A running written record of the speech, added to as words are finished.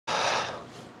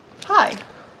Hi.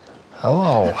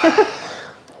 Hello.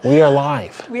 We are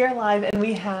live. We are live and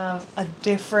we have a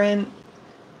different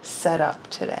setup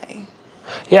today.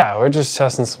 Yeah, we're just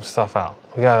testing some stuff out.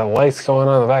 We got lights going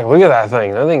on in the back. Look at that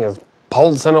thing. That thing is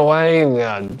pulsing away. We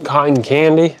got cotton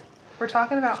candy. We're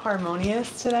talking about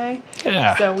Harmonious today.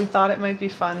 Yeah. So we thought it might be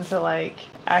fun to like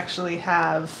actually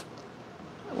have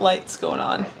lights going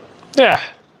on. Yeah.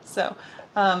 So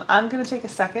I'm going to take a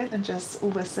second and just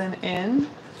listen in.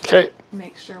 Okay.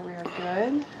 Make sure we are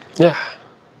good. Yeah.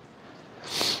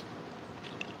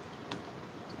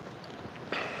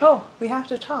 Oh, we have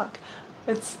to talk.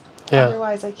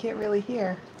 Otherwise I can't really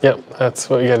hear. Yep, that's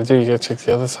what you got to do. You got to check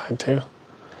the other side too.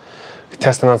 We're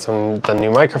testing out the new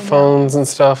microphones and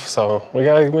stuff, so we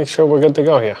got to make sure we're good to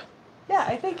go here. Yeah,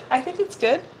 I think it's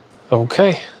good.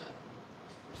 Okay.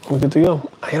 We're good to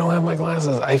go. I don't have my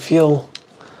glasses. I feel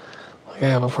like I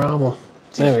have a problem.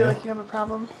 Do you feel like you have a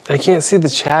problem? I can't see the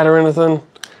chat or anything.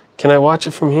 Can I watch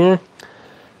it from here?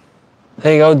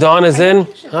 There you go. Donna's in.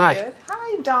 Hi.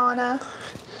 Hi, Donna.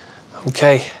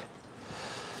 Okay.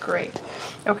 Great.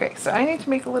 Okay, so I need to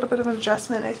make a little bit of an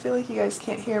adjustment. I feel like you guys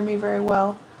can't hear me very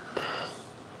well.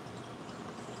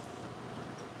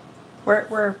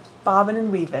 We're bobbing and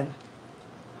weaving.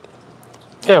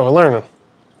 Yeah, we're learning.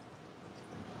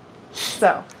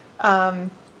 So,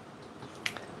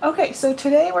 okay, so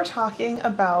today we're talking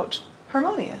about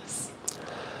Harmonious.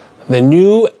 The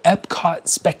new EPCOT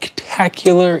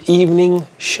Spectacular Evening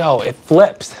Show. It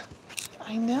flips.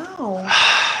 I know.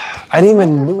 I didn't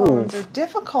even move. They're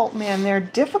difficult, man. They're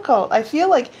difficult. I feel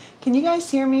like, can you guys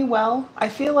hear me well? I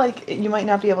feel like you might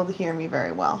not be able to hear me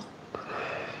very well.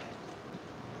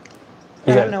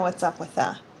 I don't know what's up with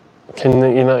that. Can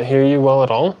you not hear you well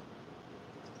at all?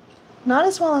 Not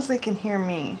as well as they can hear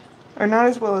me. Or not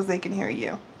as well as they can hear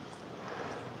you.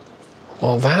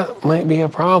 Well, that might be a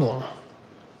problem.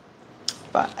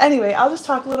 But anyway, I'll just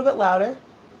talk a little bit louder.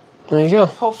 There you go.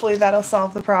 Hopefully that'll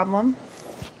solve the problem.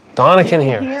 Donna can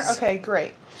hear us. Okay,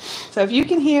 great. So if you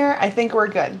can hear, I think we're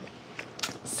good.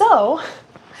 So,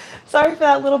 sorry for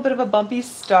that little bit of a bumpy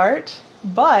start,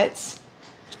 but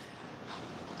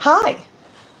hi.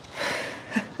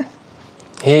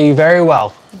 Hear you very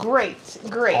well. Great,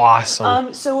 great.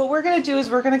 Awesome. So what we're going to do is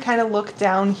we're going to kind of look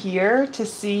down here to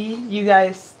see you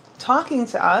guys talking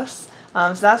to us.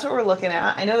 So that's what we're looking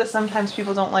at. I know that sometimes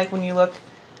people don't like when you look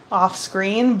off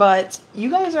screen, but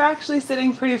you guys are actually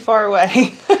sitting pretty far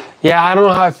away. Yeah, I don't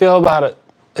know how I feel about it.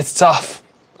 It's tough.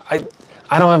 I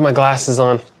don't have my glasses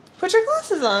on. Put your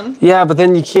glasses on. Yeah, but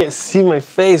then you can't see my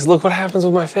face. Look what happens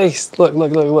with my face. Look,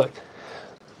 look, look, look.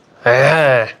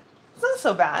 Ah. It's not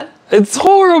so bad. It's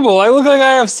horrible. I look like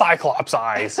I have Cyclops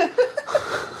eyes.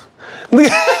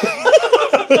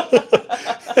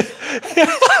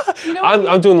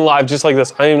 I'm doing live just like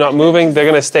this. I am not moving. They're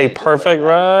gonna stay perfect.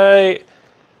 Right.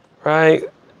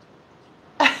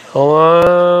 Hold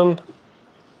on.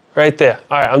 Right there.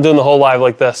 All right, I'm doing the whole live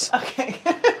like this. Okay.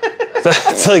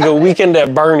 It's like a weekend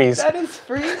at Bernie's. That is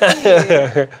freaky.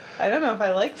 I don't know if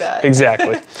I like that.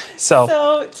 Exactly.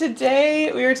 So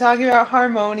today we were talking about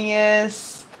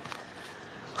Harmonious.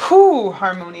 Whew,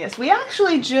 Harmonious. We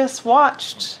actually just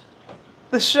watched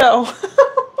the show.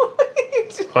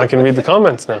 I can read the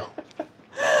comments now.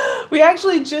 We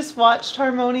actually just watched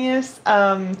Harmonious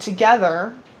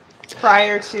together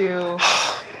prior to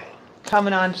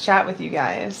coming on to chat with you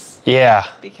guys. Yeah.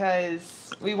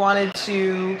 Because we wanted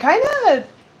to kind of,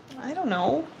 I don't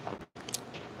know,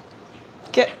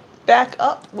 get back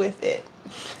up with it.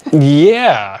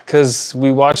 Yeah, because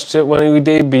we watched it when we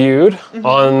debuted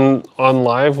on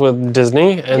live with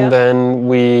Disney, and then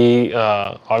we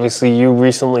obviously you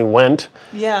recently went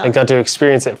and got to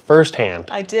experience it firsthand.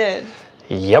 I did.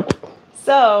 Yep.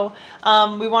 So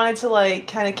we wanted to like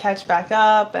kind of catch back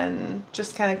up and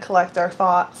just kind of collect our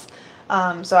thoughts.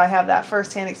 So I have that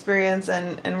firsthand experience,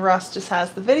 and Russ just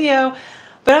has the video.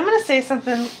 But I'm going to say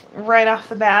something right off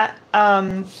the bat.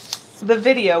 The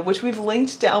video, which we've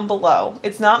linked down below,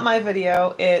 it's not my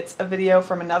video. It's a video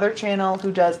from another channel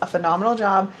who does a phenomenal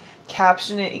job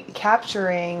capturing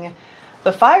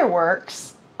the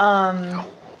fireworks. Yeah,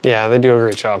 they do a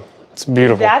great job. It's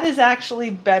beautiful. That is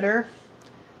actually better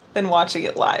than watching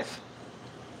it live.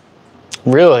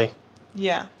 Really?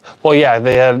 Yeah. Well, yeah,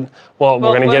 they had, we're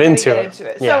going to get into it.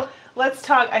 Yeah. So let's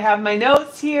talk. I have my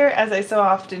notes here, as I so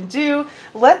often do.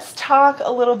 Let's talk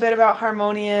a little bit about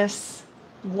Harmonious,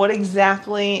 what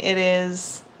exactly it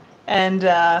is, and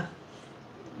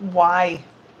why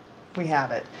we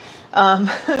have it.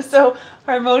 So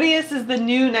Harmonious is the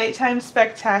new nighttime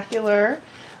spectacular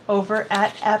over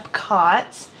at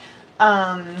EPCOT.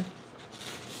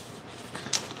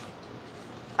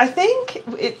 I think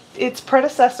its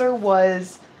predecessor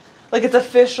was, like its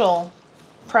official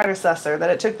predecessor that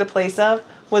it took the place of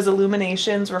was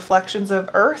Illuminations Reflections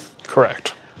of Earth.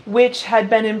 Correct. Which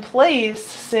had been in place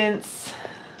since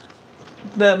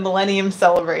the Millennium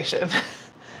Celebration.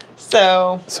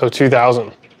 So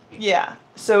 2000. Yeah.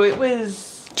 So it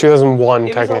was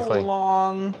 2001 technically. It was a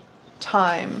long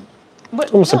time.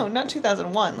 But no, not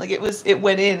 2001. Like it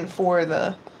went in for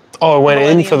the Oh, it went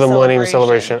in for the Millennium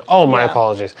Celebration. Oh, my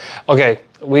apologies. Okay,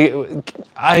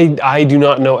 I do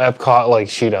not know Epcot like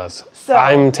she does. So,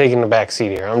 I'm taking the back seat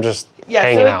here. I'm just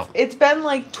hanging out. It's been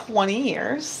like 20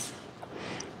 years.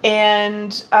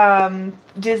 And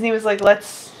Disney was like,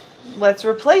 let's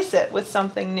replace it with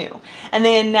something new. And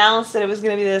they announced that it was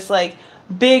going to be this like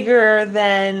bigger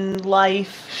than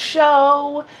life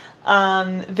show,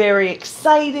 very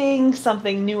exciting,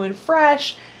 something new and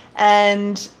fresh.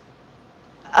 And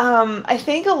I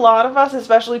think a lot of us,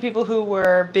 especially people who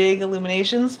were big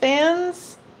Illuminations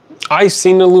fans, I've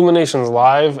seen Illuminations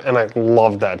live and I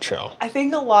loved that show. I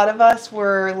think a lot of us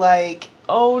were like,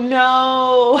 oh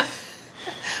no,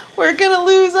 we're gonna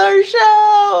lose our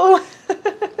show.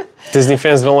 Disney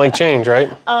fans don't like change, right?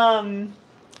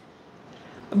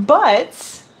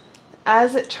 But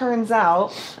as it turns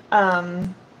out,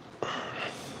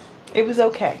 it was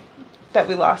okay that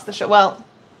we lost the show. Well,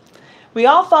 we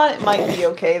all thought it might be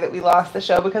okay that we lost the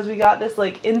show because we got this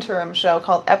like interim show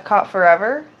called Epcot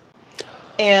Forever.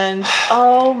 And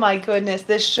oh my goodness,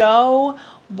 this show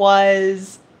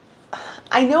was,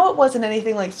 I know it wasn't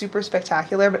anything like super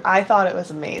spectacular, but I thought it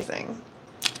was amazing.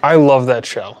 I love that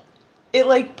show. It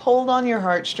like pulled on your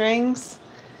heartstrings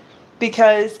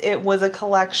because it was a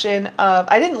collection of,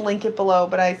 I didn't link it below,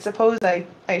 but I suppose I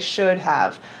should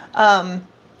have.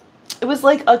 It was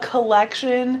like a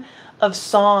collection of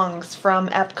songs from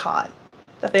Epcot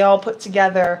that they all put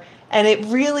together, and it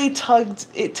really tugged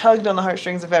on the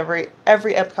heartstrings of every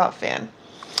Epcot fan.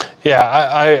 Yeah,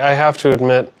 I have to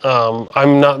admit, I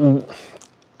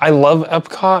love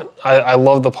Epcot. I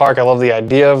love the park. I love the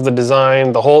idea of the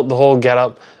design, the whole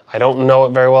getup. I don't know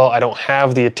it very well. I don't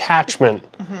have the attachment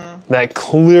that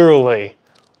clearly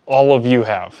all of you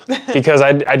have because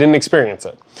I didn't experience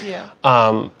it. Yeah.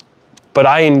 But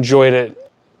I enjoyed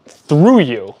it through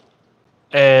you,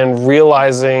 and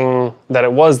realizing that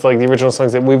it was like the original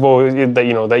songs that we've always,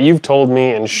 that you've told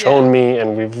me and shown me,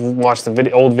 and we've watched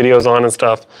the old videos on and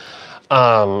stuff.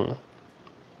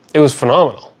 It was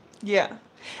phenomenal. Yeah.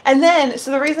 And then,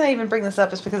 so the reason I even bring this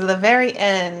up is because at the very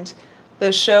end,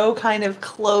 the show kind of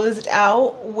closed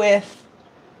out with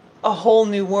A Whole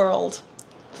New World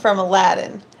from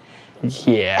Aladdin.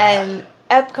 Yeah. And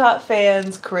Epcot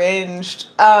fans cringed.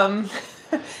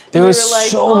 There was like,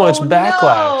 so much backlash.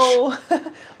 No.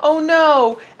 Oh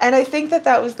no. And I think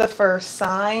that was the first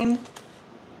sign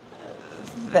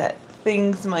that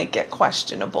things might get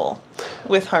questionable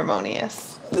with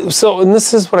Harmonious. So, and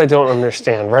this is what I don't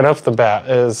understand right off the bat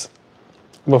is,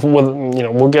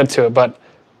 we'll get to it, but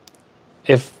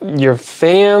if your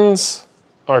fans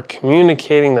are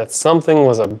communicating that something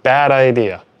was a bad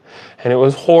idea and it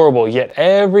was horrible, yet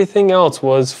everything else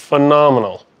was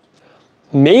phenomenal,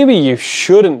 maybe you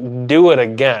shouldn't do it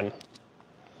again.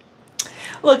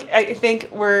 Look, I think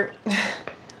we're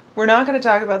not going to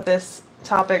talk about this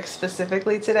topic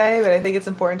specifically today, but I think it's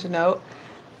important to note.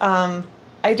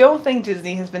 I don't think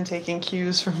Disney has been taking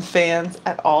cues from fans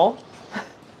at all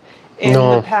in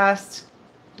the past,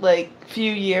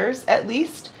 few years at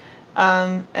least.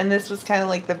 And this was kind of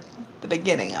like the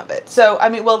beginning of it. So,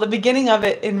 the beginning of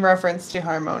it in reference to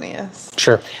Harmonious.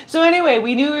 Sure. So anyway,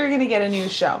 we knew we were going to get a new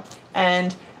show.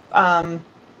 And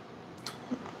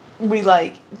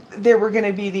there were going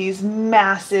to be these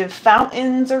massive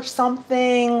fountains or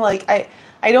something.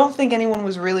 I don't think anyone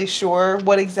was really sure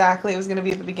what exactly it was going to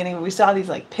be at the beginning, but we saw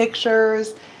these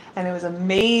pictures and it was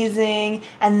amazing.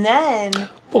 And then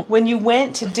when you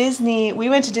went to Disney, we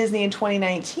went to Disney in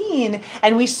 2019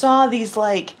 and we saw these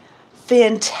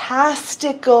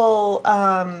fantastical,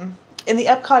 in the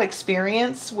Epcot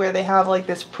experience where they have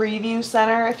this preview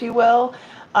center, if you will,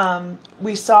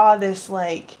 we saw this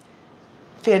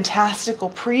fantastical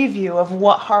preview of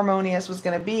what Harmonious was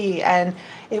going to be, and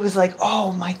it was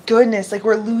oh my goodness,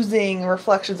 we're losing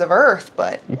Reflections of Earth,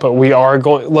 but we are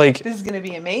going this is going to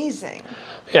be amazing.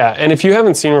 Yeah, and if you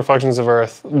haven't seen Reflections of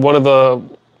Earth, one of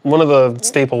the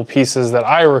staple pieces that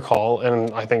I recall,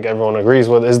 and I think everyone agrees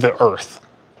with, is the Earth,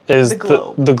 is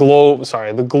the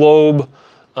globe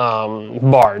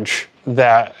barge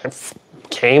that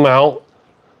came out.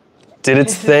 Did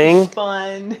its thing.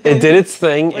 Fun. It did its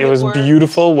thing. It was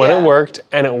beautiful when it worked,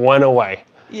 and it went away.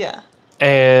 Yeah.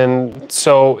 And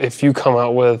so if you come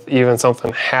out with even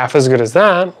something half as good as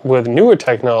that with newer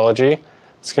technology,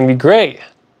 it's going to be great.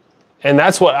 And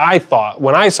that's what I thought.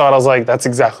 When I saw it, I was like, that's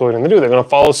exactly what they're going to do. They're going to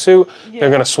follow suit. Yeah. They're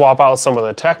going to swap out some of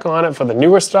the tech on it for the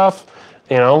newer stuff,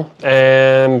 you know,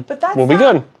 and we'll be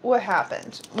good. What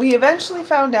happened? We eventually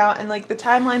found out, and like the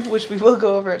timeline, which we will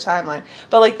go over a timeline,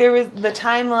 but like there was the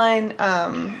timeline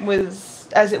was,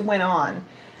 as it went on,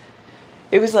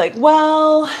 it was like,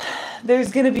 well,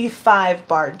 there's going to be 5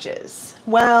 barges.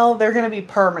 Well, they're going to be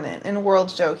permanent in World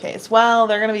Showcase. Well,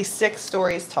 they're going to be 6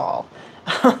 stories tall.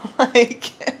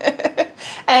 Like,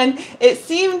 and it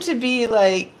seemed to be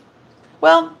like,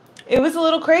 well, it was a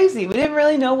little crazy. We didn't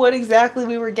really know what exactly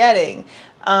we were getting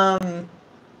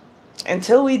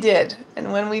until we did.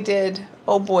 And when we did,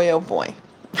 oh boy, oh boy.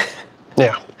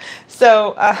 Yeah.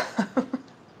 So,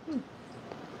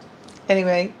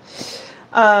 anyway,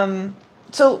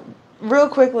 so real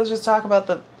quick, let's just talk about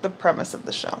the premise of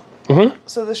the show. Mm-hmm.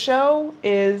 So the show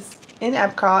is in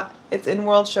Epcot. It's in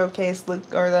World Showcase,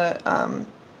 or the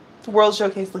World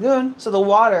Showcase Lagoon. So the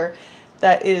water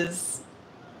that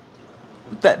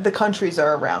the countries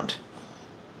are around.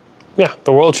 Yeah,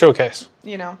 the World Showcase.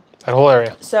 You know. That whole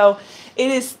area. So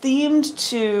it is themed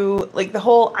to, like, the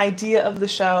whole idea of the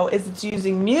show is it's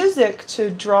using music to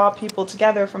draw people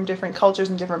together from different cultures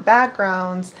and different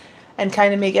backgrounds and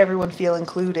kind of make everyone feel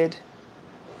included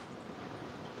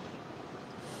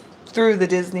through the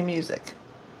Disney music.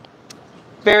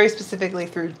 Very specifically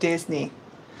through Disney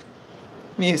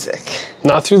music.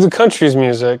 Not through the country's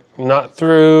music, not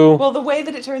through... Well, the way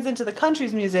that it turns into the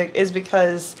country's music is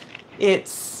because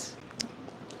it's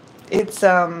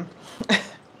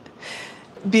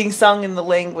being sung in the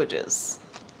languages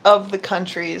of the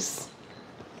countries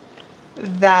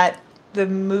that the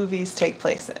movies take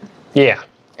place in. Yeah.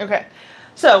 Okay.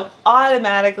 So,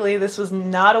 automatically, this was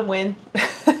not a win.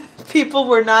 People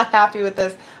were not happy with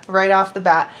this right off the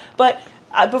bat. But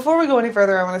before we go any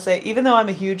further, I want to say, even though I'm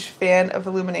a huge fan of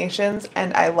Illuminations,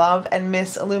 and I love and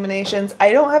miss Illuminations,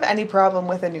 I don't have any problem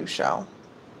with a new show.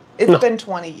 It's been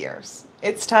 20 years.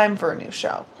 It's time for a new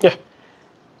show. Yeah.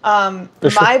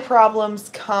 My problems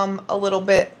come a little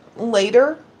bit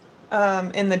later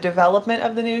in the development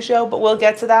of the new show, but we'll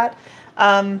get to that.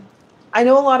 I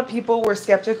know a lot of people were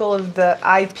skeptical of the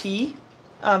IP,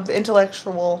 the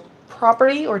intellectual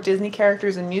property or Disney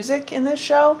characters and music in this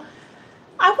show.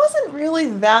 I wasn't really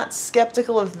that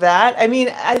skeptical of that. I mean,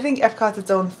 I think EPCOT's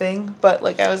its own thing, but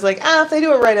like I was like, if they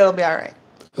do it right, it'll be all right.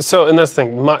 So, and that's the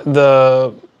thing.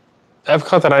 The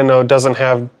EPCOT that I know doesn't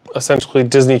have essentially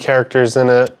Disney characters in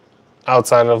it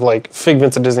outside of like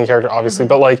figments of Disney character, obviously,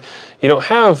 but like you don't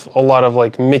have a lot of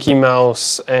like Mickey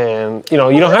Mouse and you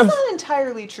don't have. That's not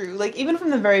entirely true. Like even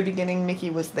from the very beginning, Mickey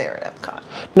was there at Epcot.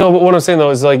 No, but what I'm saying though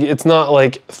is like it's not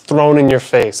like thrown in your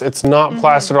face. It's not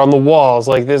plastered on the walls.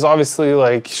 Like there's obviously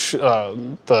like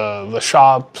the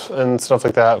shop and stuff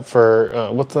like that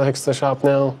for what the heck's the shop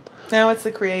now? Now it's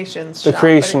the Creations shop. The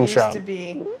Creation shop.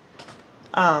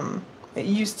 It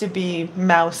used to be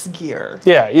Mouse Gear.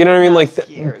 Yeah, you know what I mean? Like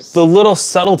the little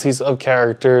subtleties of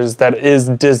characters that is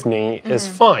Disney is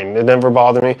fine. It never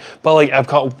bothered me. But like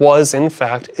Epcot was in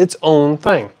fact its own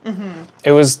thing.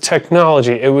 It was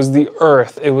technology. It was the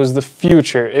Earth. It was the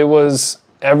future. It was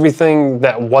everything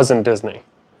that wasn't Disney.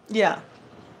 Yeah.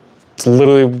 It's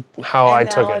literally how I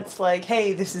took it. Now it's like,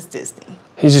 hey, this is Disney.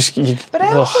 But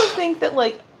I also think that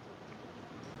like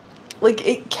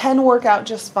it can work out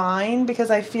just fine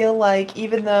because I feel like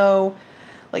even though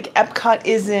like Epcot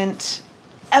isn't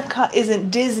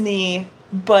Disney,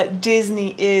 but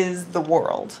Disney is the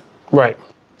world. Right.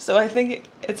 So I think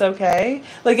it's okay.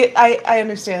 Like I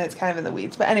understand it's kind of in the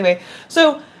weeds, but anyway.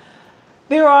 So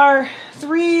there are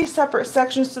 3 separate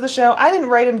sections to the show. I didn't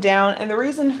write them down, and the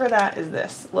reason for that is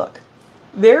this. Look,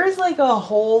 there is like a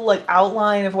whole like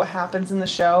outline of what happens in the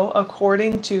show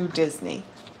according to Disney.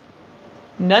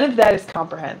 None of that is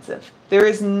comprehensive. There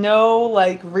is no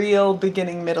like real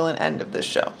beginning, middle, and end of this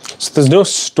show. So there's no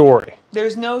story.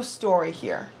 There's no story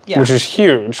here. Yeah. Which is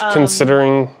huge,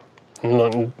 considering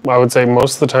I would say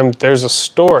most of the time there's a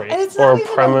story and it's or not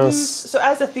a premise. So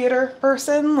as a theater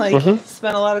person, like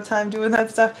spent a lot of time doing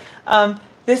that stuff.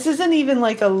 This isn't even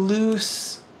like a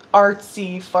loose,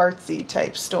 artsy, fartsy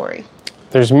type story.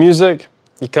 There's music.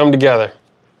 You come together.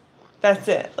 That's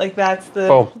it. Like that's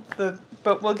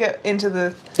but we'll get into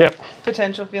the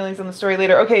potential feelings on the story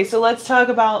later. Okay, so let's talk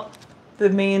about the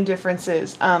main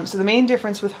differences. So the main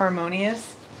difference with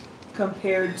Harmonious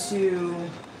compared to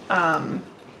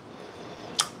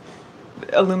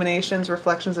Illuminations,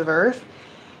 Reflections of Earth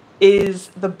is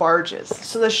the barges.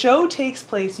 So the show takes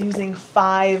place using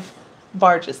 5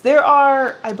 barges. There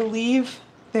are, I believe,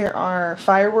 There are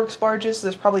fireworks barges. So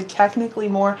there's probably technically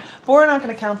more, but we're not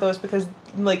going to count those because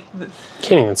like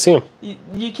can't even see them.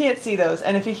 You can't see those,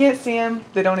 and if you can't see them,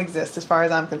 they don't exist as far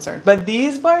as I'm concerned. But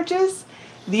these barges,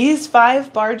 these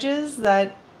 5 barges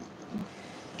that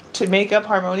to make up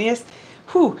Harmonious,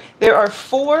 there are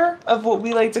 4 of what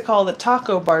we like to call the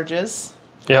taco barges.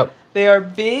 Yep. They are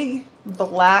big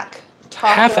black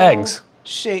taco half eggs.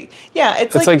 Shape. Yeah,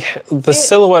 it's like the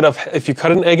silhouette of, if you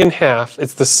cut an egg in half,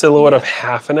 it's the silhouette of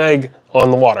half an egg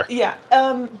on the water. Yeah,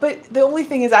 but the only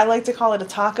thing is I like to call it a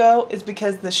taco is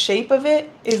because the shape of it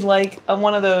is like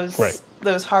one of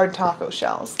those hard taco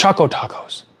shells. Choco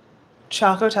tacos.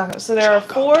 Choco tacos. So there are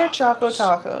 4 choco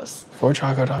tacos. 4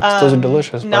 choco tacos. Those are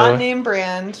delicious. Not name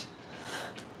brand.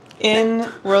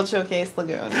 In World Showcase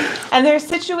Lagoon, and they're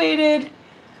situated.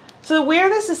 So where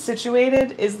this is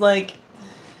situated is like,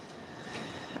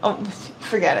 oh,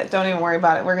 forget it. Don't even worry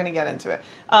about it. We're gonna get into it.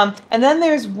 And then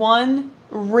there's one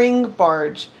ring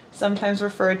barge, sometimes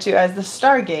referred to as the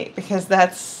Stargate, because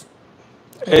that's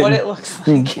what it looks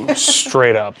like.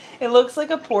 Straight up. It looks like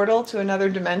a portal to another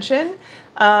dimension.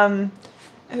 And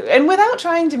without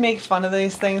trying to make fun of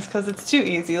these things, because it's too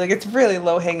easy. Like, it's really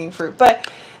low-hanging fruit.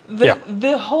 But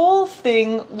the whole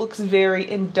thing looks very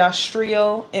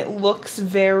industrial. It looks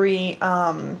very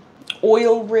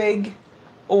oil rig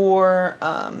or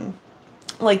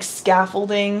like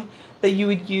scaffolding that you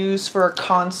would use for a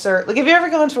concert. Like, have you ever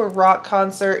gone to a rock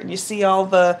concert and you see all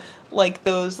the like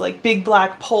those like big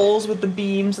black poles with the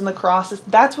beams and the crosses?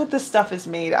 That's what this stuff is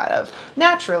made out of.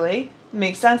 Naturally, it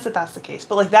makes sense that that's the case,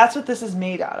 but like that's what this is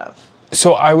made out of.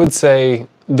 So I would say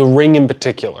the ring in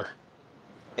particular.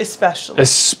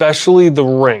 Especially the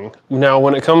ring. Now,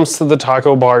 when it comes to the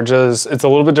taco barges, it's a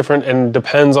little bit different and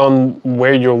depends on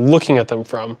where you're looking at them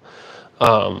from.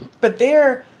 But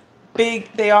they're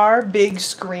big. They are big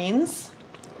screens.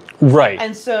 Right.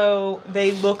 And so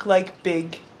they look like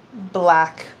big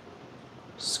black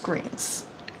screens.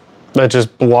 That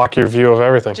just block your view of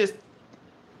everything.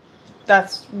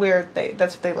 That's what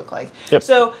they look like. Yep.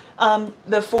 So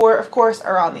the 4, of course,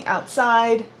 are on the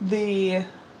outside. The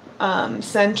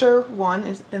center one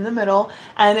is in the middle,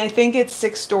 and I think it's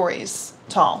 6 stories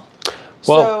tall.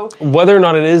 Well, so, whether or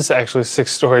not it is actually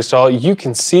 6 stories tall, you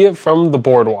can see it from the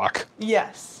boardwalk.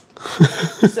 Yes.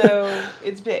 So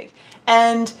it's big.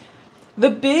 And the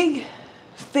big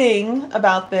thing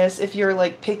about this, if you're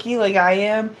like picky like I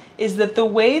am, is that the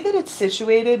way that it's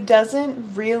situated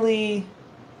doesn't really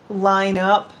line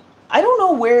up. I don't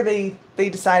know where they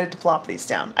decided to plop these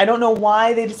down. I don't know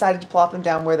why they decided to plop them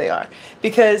down where they are.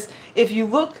 Because if you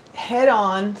look head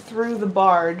on through the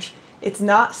barge, it's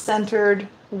not centered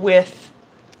with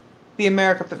the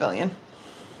America Pavilion.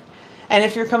 And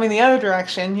if you're coming the other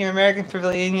direction, your American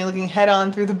Pavilion, you're looking head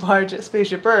on through the barge at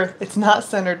Spaceship Earth, it's not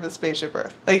centered with Spaceship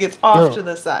Earth. Like, it's off to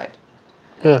the side.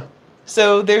 Yeah.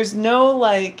 So there's no,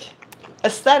 like,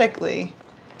 aesthetically.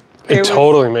 It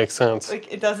totally makes sense.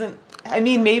 Like, it doesn't. I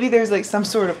mean, maybe there's like some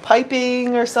sort of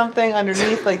piping or something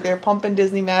underneath, like they're pumping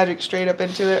Disney magic straight up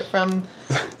into it from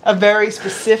a very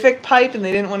specific pipe and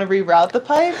they didn't want to reroute the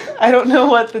pipe. I don't know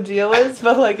what the deal is,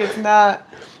 but like it's not.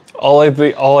 All I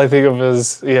think of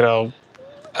is, you know,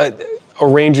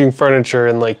 arranging furniture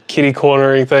and like kitty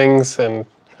cornering things, and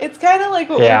it's kind of like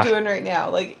what we're doing right now.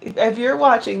 Like if you're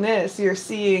watching this, you're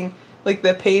seeing like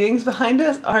the paintings behind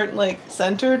us aren't like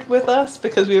centered with us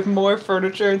because we have more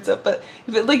furniture and stuff. But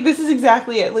if it, like this is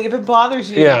exactly it. Like if it bothers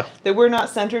you that we're not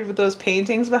centered with those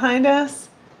paintings behind us,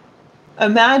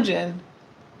 imagine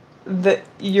that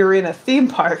you're in a theme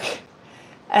park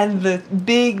and the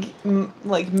big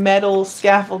like metal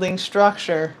scaffolding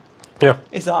structure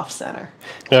is off center.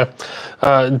 Yeah.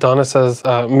 Donna says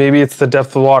maybe it's the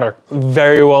depth of water.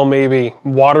 Very well, maybe.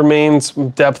 Water mains,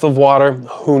 depth of water,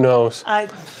 who knows?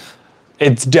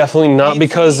 It's definitely not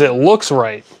because it looks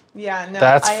right. Yeah, no.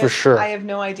 That's for sure. I have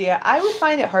no idea. I would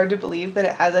find it hard to believe that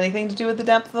it has anything to do with the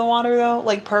depth of the water, though,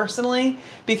 like, personally.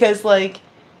 Because, like,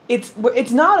 it's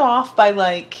not off by,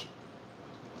 like,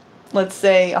 let's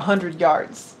say 100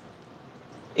 yards.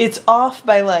 It's off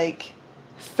by, like,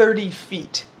 30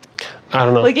 feet. I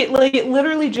don't know. Like, it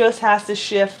literally just has to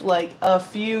shift, like, a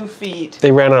few feet.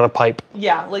 They ran out of pipe.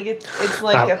 Yeah, like, it's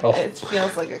like, it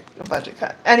feels like a budget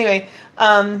cut. Anyway,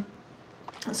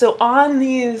 so on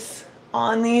these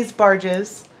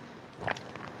barges,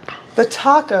 the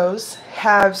tacos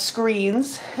have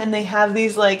screens and they have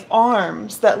these like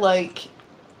arms that like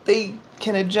they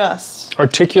can adjust.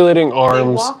 Articulating arms. They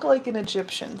walk like an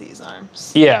Egyptian, these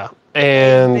arms. Yeah,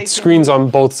 and screens on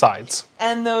both sides.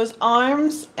 And those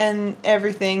arms and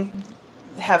everything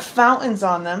have fountains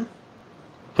on them.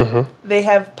 Mm-hmm. They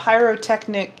have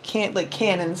pyrotechnic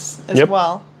cannons as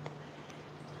well.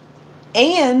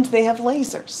 And they have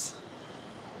lasers.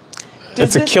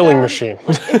 It's a killing machine.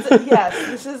 Yes,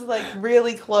 this is like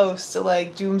really close to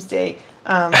like doomsday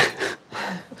survival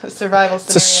scenario.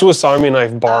 It's a Swiss Army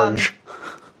knife barge.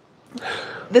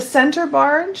 The center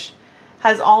barge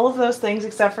has all of those things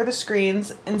except for the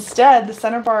screens. Instead, the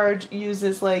center barge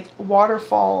uses like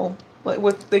waterfall, like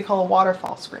what they call a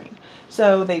waterfall screen.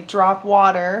 So they drop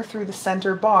water through the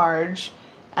center barge,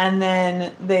 and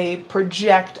then they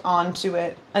project onto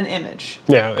it an image.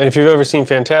 Yeah, and if you've ever seen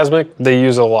Fantasmic, they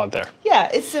use a lot there. Yeah,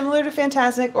 it's similar to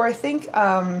Fantasmic, or I think,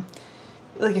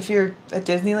 like if you're a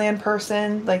Disneyland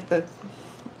person, like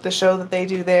the show that they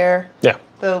do there. Yeah.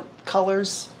 The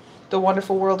Colors, The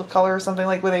Wonderful World of Color, or something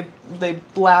like where they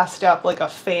blast up like a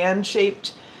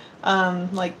fan-shaped,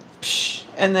 like, psh,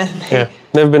 and then they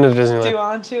never been to Disneyland. do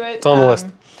onto it. It's on the list.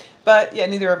 But yeah,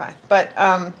 neither have I. But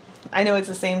I know it's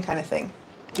the same kind of thing.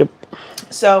 Yep.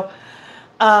 So,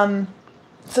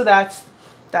 so that's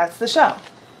the show.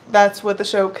 That's what the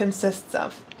show consists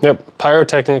of. Yep.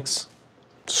 Pyrotechnics,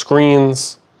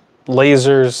 screens,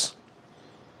 lasers,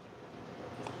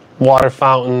 water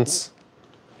fountains,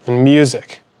 and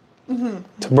music to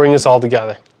bring us all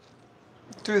together.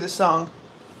 Through the song.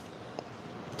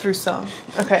 Through song.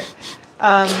 Okay.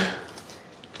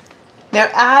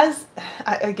 Now,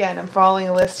 again, I'm following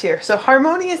a list here. So,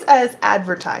 Harmonious as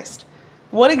advertised.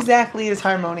 What exactly is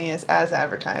Harmonious as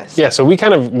advertised? Yeah, so we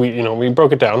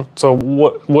broke it down. So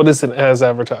what is it as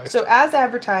advertised? So as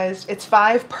advertised, it's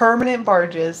 5 permanent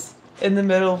barges in the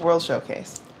middle of World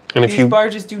Showcase. And these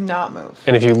barges do not move.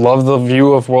 And if you love the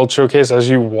view of World Showcase as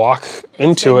you walk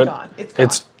into it,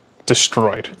 it's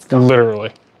destroyed. It's gone.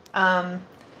 Literally.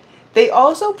 They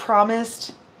also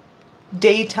promised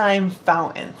daytime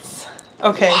fountains.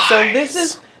 Okay, nice.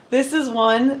 So this is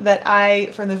one that I,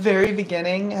 from the very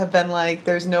beginning, have been like,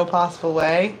 there's no possible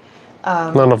way.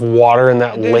 Not enough water in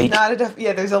that lake. Not enough.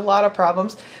 Yeah, there's a lot of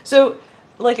problems. So,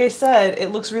 like I said,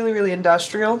 it looks really, really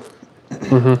industrial.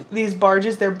 These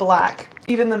barges, they're black.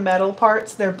 Even the metal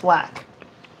parts, they're black.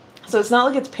 So it's not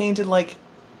like it's painted like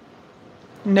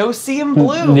no sea and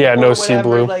blue. Yeah, no sea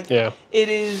blue. Like, yeah. It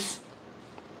is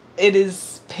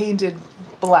painted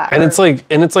black. And it's like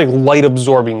light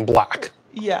absorbing black.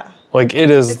 Yeah. Like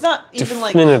it is. It's not even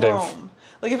definitive. like chrome.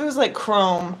 Like if it was like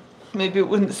chrome, maybe it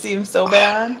wouldn't seem so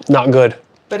bad. Not good.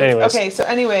 But okay, so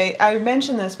anyway, I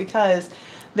mentioned this because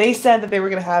they said that they were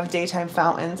going to have daytime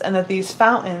fountains, and that these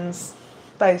fountains,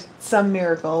 by some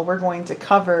miracle, were going to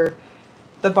cover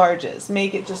the barges,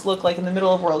 make it just look like in the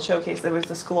middle of World Showcase there was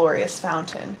this glorious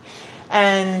fountain.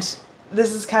 And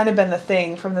this has kind of been the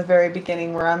thing from the very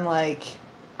beginning where I'm like,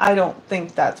 I don't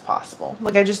think that's possible.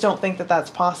 Like, I just don't think that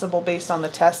that's possible based on the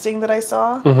testing that I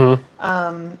saw.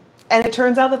 And it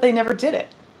turns out that they never did it.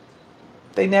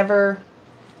 They never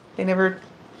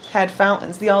had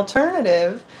fountains. The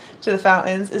alternative to the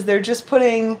fountains is they're just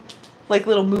putting like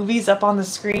little movies up on the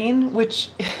screen, which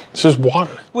it's just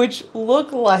water, which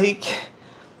look like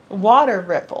water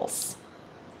ripples.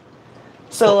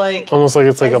 So like almost like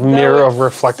it's like a mirror of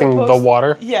reflecting the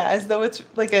water. Yeah, as though it's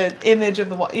like an image of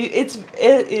the water. It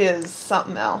is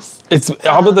something else.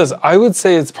 How about this? I would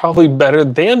say it's probably better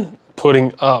than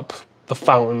putting up the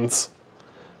fountains,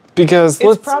 because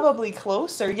it's probably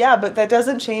closer. Yeah, but that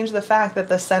doesn't change the fact that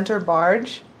the center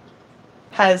barge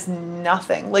has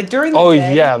nothing. Like during the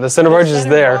day, yeah, the center barge is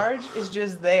there. The barge is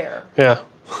just there. Yeah.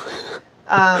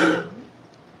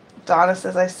 Donna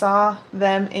says, I saw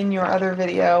them in your other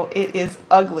video. It is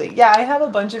ugly. Yeah, I have a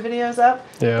bunch of videos up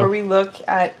where we look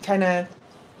at I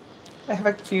have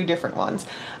a few different ones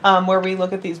where we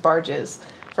look at these barges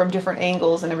from different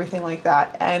angles and everything like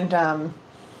that. And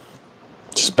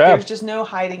just bad. There's just no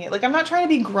hiding it. Like, I'm not trying to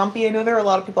be grumpy. I know there are a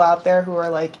lot of people out there who are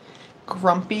like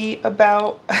grumpy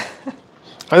about...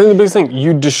 I think the biggest thing,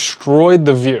 you destroyed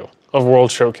the view of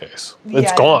World Showcase.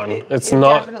 It's gone. It's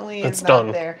not. Definitely it's is done.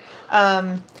 Not there.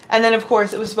 And then, of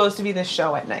course, it was supposed to be this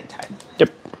show at nighttime.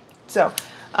 Yep. So,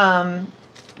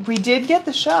 we did get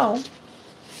the show.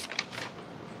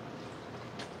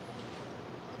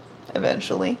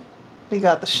 Eventually. We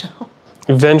got the show.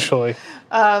 Eventually.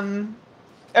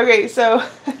 Okay, so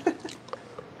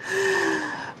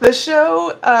the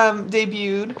show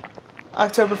debuted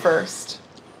October 1st.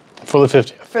 For the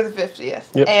 50th. For the 50th.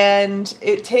 Yep. And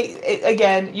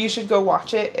again, you should go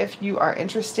watch it if you are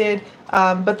interested.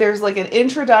 But there's like an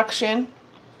introduction,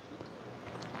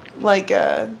 like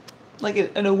an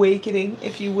awakening,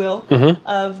 if you will,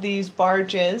 of these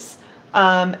barges.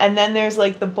 And then there's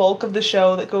like the bulk of the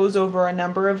show that goes over a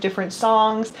number of different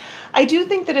songs. I do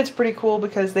think that it's pretty cool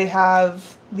because they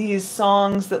have these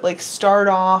songs that like start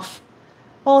off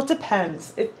Well, it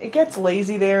depends. It gets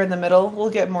lazy there in the middle. We'll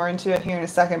get more into it here in a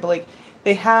second. But like,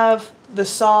 they have the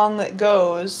song that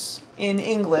goes in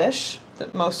English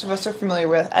that most of us are familiar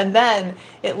with, and then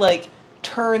it like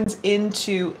turns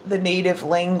into the native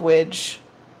language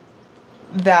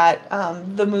that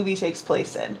the movie takes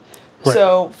place in. Right.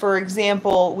 So, for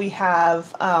example, we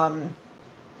have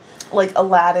like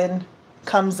Aladdin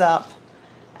comes up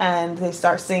and they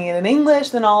start singing in English,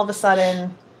 then all of a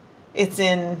sudden it's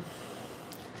in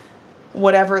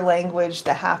whatever language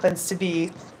that happens to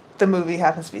be the movie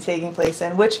happens to be taking place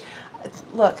in, which,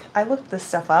 look, I looked this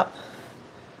stuff up.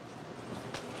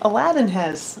 Aladdin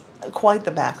has quite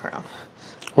the background.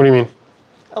 What do you mean?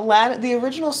 Aladdin, the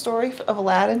original story of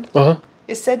Aladdin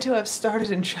is said to have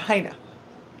started in China.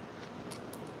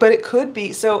 But it could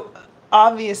be, so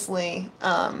obviously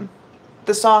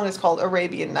the song is called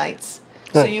Arabian Nights.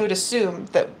 So you would assume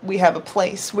that we have a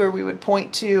place where we would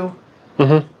point to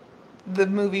the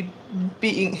movie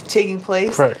taking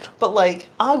place. Correct. But like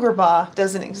Agrabah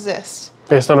doesn't exist.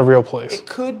 It's not a real place. It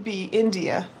could be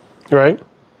India. Right.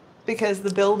 Because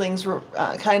the buildings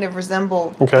kind of resemble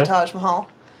the Taj Mahal.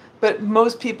 But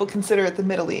most people consider it the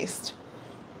Middle East.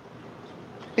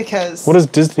 Because... What does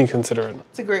Disney consider it?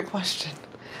 It's a great question.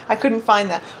 I couldn't find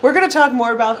that. We're going to talk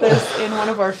more about this in one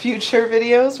of our future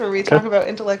videos where we talk about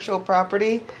intellectual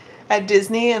property at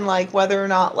Disney and like whether or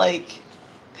not like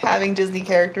having Disney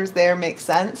characters there makes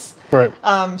sense. Right.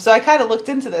 So I kind of looked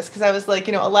into this because I was like,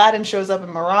 you know, Aladdin shows up in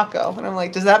Morocco. And I'm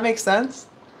like, does that make sense?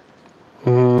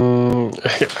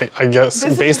 I guess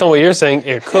based on what you're saying,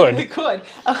 it could. It could.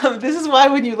 This is why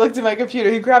when you looked at my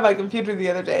computer, you grabbed my computer the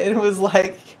other day and it was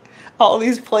like all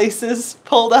these places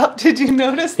pulled up. Did you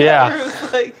notice that? Yeah. Where it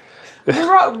was like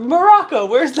Morocco,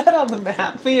 where's that on the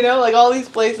map? You know, like all these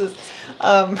places.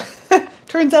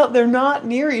 Turns out they're not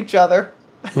near each other.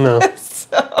 No.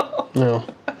 So, no,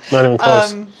 not even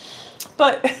close.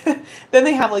 But then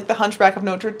they have like the Hunchback of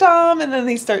Notre Dame, and then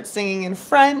they start singing in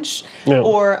French. Yeah.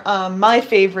 Or my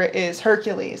favorite is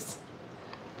Hercules,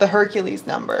 the Hercules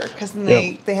number, because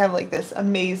they have like this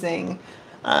amazing.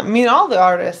 I mean, all the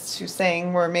artists who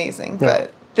sang were amazing,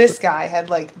 but this guy had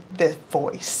like this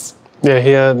voice. Yeah,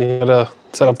 he had a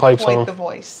set of pipes on. Quite the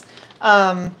voice.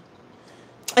 And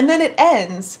then it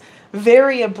ends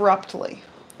very abruptly.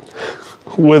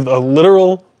 With a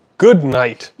literal good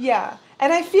night. Yeah.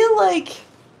 And I feel like,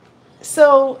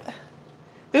 so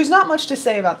there's not much to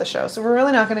say about the show, so we're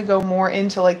really not going to go more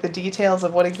into like the details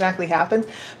of what exactly happened.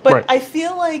 But I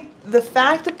feel like the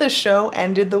fact that the show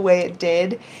ended the way it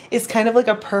did is kind of like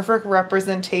a perfect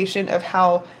representation of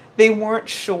how they weren't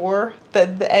sure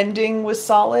that the ending was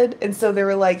solid. And so they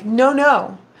were like,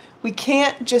 no, we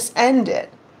can't just end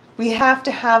it. We have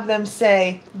to have them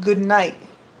say good night.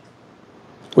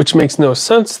 Which makes no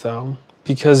sense, though,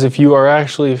 because if you are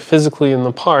actually physically in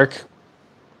the park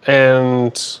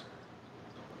and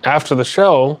after the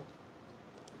show,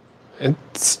 it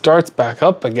starts back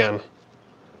up again,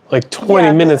 like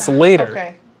 20 minutes later.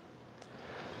 Okay.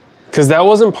 Because that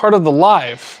wasn't part of the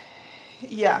live.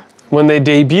 Yeah. When they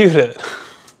debuted it.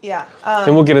 Yeah.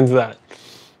 And we'll get into that.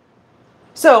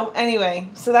 So, anyway,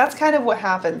 so that's kind of what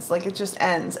happens. Like, it just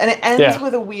ends. And it ends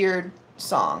with a weird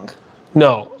song.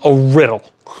 No, a riddle.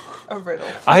 A riddle.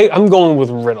 I'm going with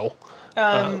riddle.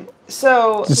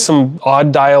 So... Some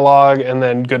odd dialogue, and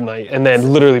then good night. And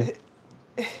then literally,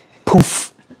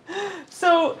 poof.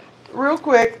 So, real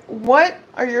quick, what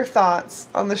are your thoughts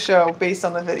on the show based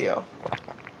on the video?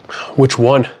 Which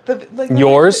one?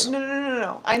 Yours?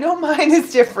 No. I know mine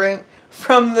is different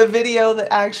from the video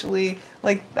that actually,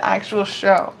 like, the actual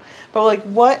show. But, like,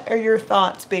 what are your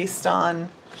thoughts based on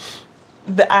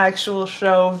the actual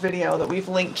show video that we've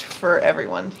linked for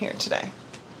everyone here today?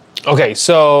 Okay,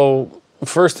 so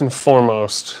first and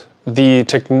foremost, the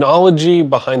technology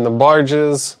behind the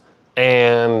barges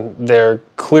and their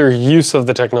clear use of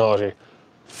the technology,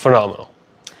 phenomenal.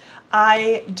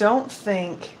 I don't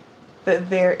think that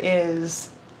there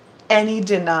is any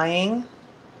denying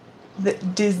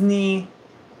that Disney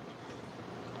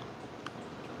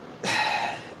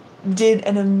did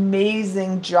an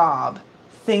amazing job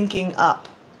thinking up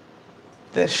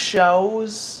the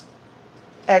show's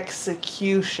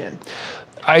execution.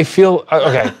 I feel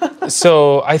okay.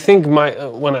 So I think when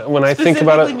I think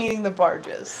about it, specifically meaning the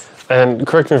barges. And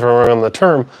correct me if I'm wrong on the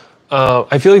term.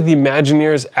 I feel like the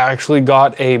Imagineers actually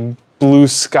got a blue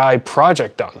sky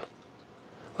project done.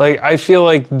 Like I feel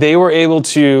like they were able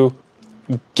to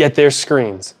get their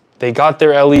screens. They got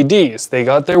their LEDs, they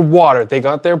got their water, they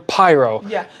got their pyro,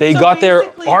 they got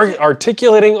their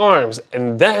articulating arms,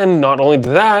 and then not only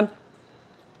that,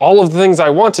 all of the things I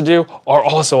want to do are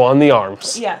also on the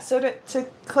arms. Yeah, so to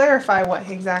clarify what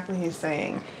exactly he's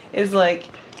saying is like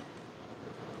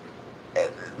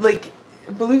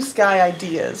blue sky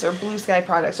ideas or blue sky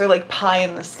projects or like pie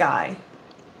in the sky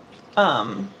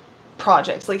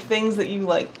projects, like things that you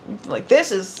like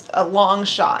this is a long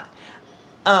shot.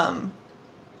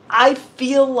 I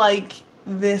feel like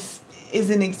this is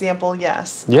an example,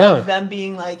 yes, of them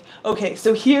being like, okay,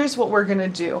 so here's what we're gonna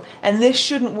do, and this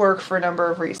shouldn't work for a number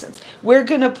of reasons. We're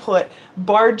gonna put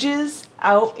barges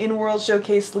out in World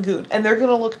Showcase Lagoon, and they're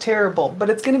gonna look terrible, but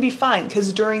it's gonna be fine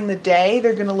because during the day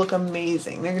they're gonna look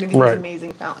amazing. They're gonna be these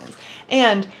amazing fountains.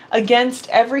 And against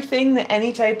everything that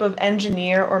any type of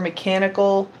engineer or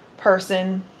mechanical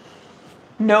person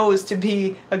knows to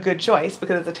be a good choice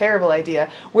because it's a terrible idea,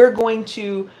 we're going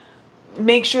to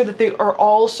make sure that they are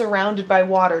all surrounded by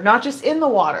water, not just in the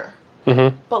water,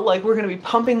 but like we're going to be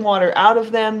pumping water out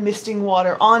of them, misting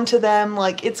water onto them.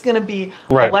 Like it's going to be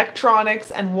electronics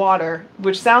and water,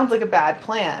 which sounds like a bad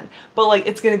plan, but like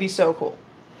it's going to be so cool.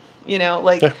 You know,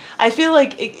 like I feel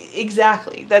like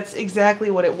exactly, that's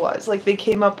exactly what it was. Like they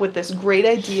came up with this great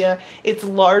idea. It's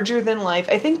larger than life.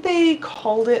 I think they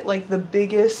called it like the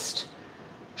biggest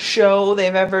show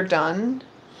they've ever done.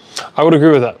 I would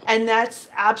agree with that. And that's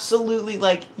absolutely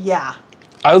like, yeah.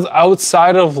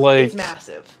 Outside of like... It's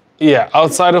massive. Yeah,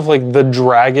 outside of like the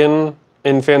dragon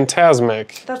in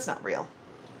Fantasmic. That's not real.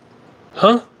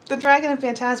 Huh? The dragon in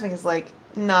Fantasmic is like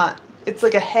not... It's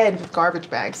like a head with garbage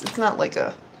bags. It's not like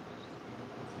a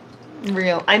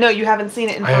real... I know you haven't seen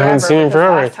it in forever. I haven't seen it in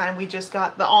forever. Last time we just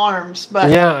got the arms,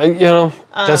 but... Yeah, you know,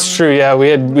 that's true. Yeah,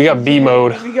 we got B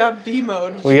mode. We got B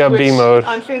mode. We got B mode.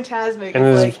 On Fantasmic, and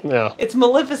it's like... It's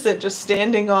Maleficent just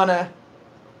standing on a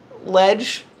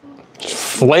ledge.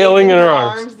 Flailing in her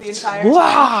arms. The entire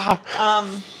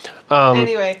time.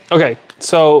 Anyway. Okay,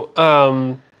 so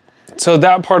so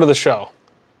that part of the show,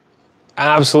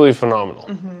 absolutely phenomenal.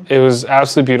 It was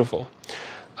absolutely beautiful.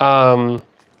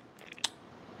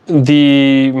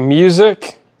 The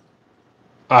music,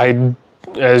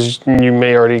 as you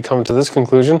may already come to this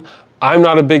conclusion, I'm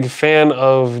not a big fan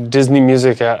of Disney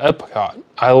music at EPCOT.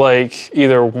 I like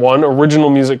either one, original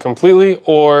music completely,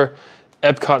 or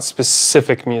EPCOT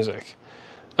specific music.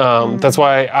 That's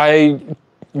why I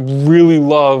really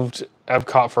loved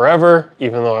EPCOT Forever,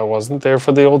 even though I wasn't there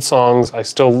for the old songs.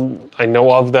 I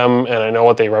know of them and I know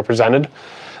what they represented.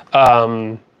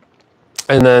 And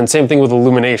then same thing with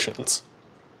Illuminations.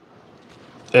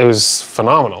 It was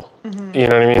phenomenal. You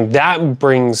know what I mean? That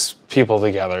brings people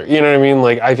together. You know what I mean?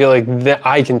 Like I feel like that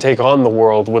I can take on the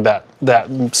world with that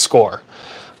score.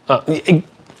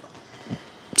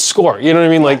 Score, you know what I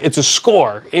mean? Like it's a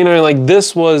score. You know, like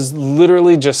this was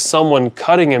literally just someone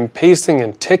cutting and pasting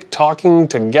and TikToking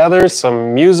together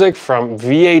some music from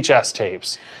VHS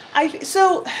tapes.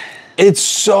 It's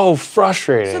so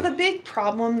frustrating. So the big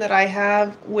problem that I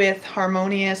have with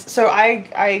Harmonious, so I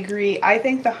agree. I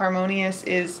think the Harmonious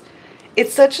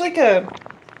it's such like a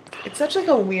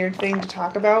weird thing to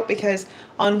talk about because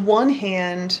on one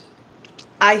hand,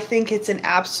 I think it's an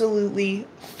absolutely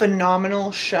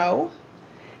phenomenal show.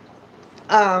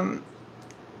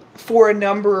 For a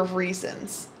number of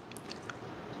reasons.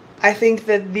 I think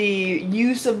that the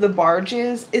use of the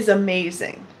barges is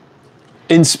amazing.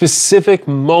 In specific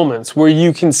moments where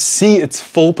you can see its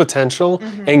full potential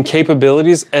and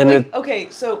capabilities and okay,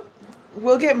 so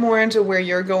we'll get more into where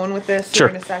you're going with this here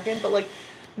in a second, but like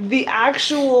the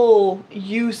actual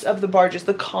use of the barges,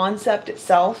 the concept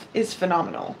itself is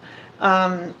phenomenal.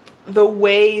 The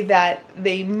way that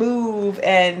they move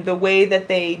and the way that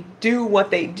they do what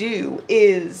they do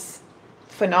is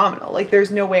phenomenal. Like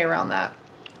there's no way around that.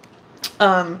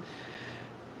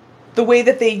 The way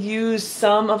that they use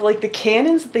some of like the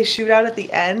cannons that they shoot out at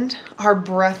the end are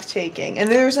breathtaking. And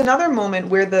there's another moment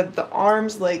where the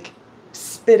arms like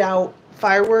spit out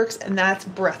fireworks and that's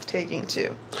breathtaking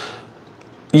too.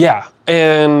 Yeah,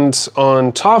 and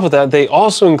on top of that, they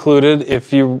also included,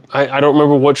 I don't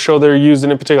remember what show they're used in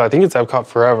particular. I think it's EPCOT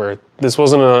Forever. This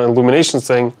wasn't an Illuminations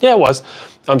thing. Yeah, it was.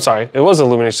 I'm sorry, it was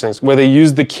Illuminations thing, where they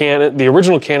used the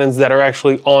original cannons that are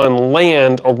actually on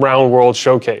land around World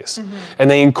Showcase.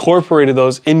 And they incorporated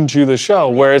those into the show,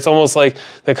 where it's almost like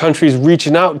the country's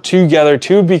reaching out together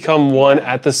to become one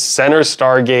at the center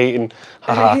Stargate. And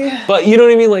But you know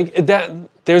what I mean? Like that,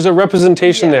 there's a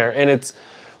representation there, and it's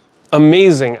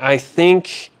amazing. I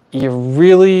think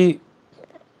where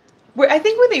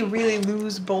they really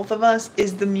lose both of us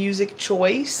is the music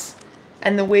choice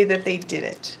and the way that they did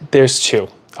it. There's two.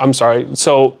 I'm sorry.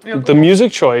 So the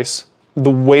music choice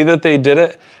the way that they did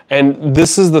it, and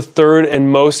this is the third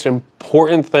and most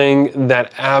important thing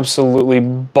that absolutely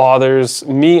bothers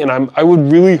me, and I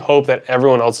would really hope that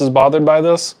everyone else is bothered by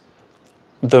this,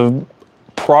 the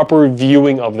proper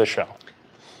viewing of the show.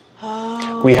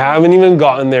 Oh. We haven't even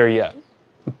gotten there yet,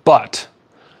 but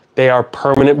they are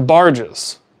permanent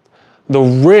barges. The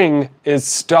ring is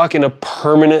stuck in a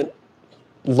permanent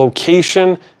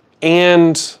location,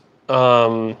 and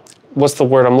what's the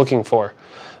word I'm looking for?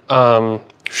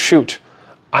 Shoot,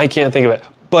 I can't think of it.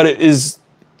 But it is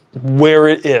where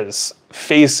it is,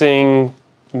 facing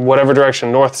whatever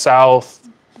direction, north, south,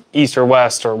 east or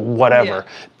west or whatever.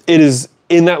 Yeah. It is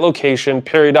in that location,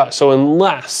 period. So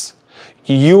unless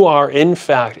you are in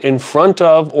fact in front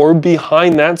of or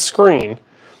behind that screen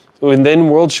within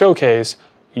World Showcase,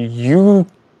 you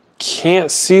can't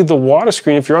see the water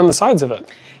screen if you're on the sides of it.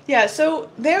 Yeah, so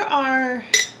there are,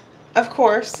 of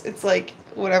course, it's like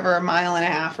whatever, 1.5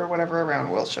 miles or whatever around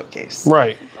World Showcase.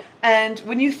 Right. And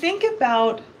when you think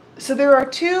about, so there are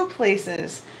 2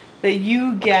 places that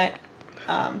you get,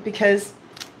 because,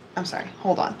 I'm sorry,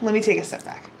 hold on, let me take a step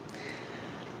back.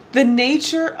 The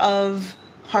nature of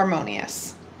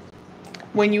Harmonious,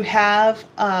 when you have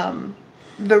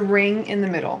the ring in the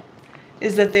middle,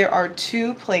 is that there are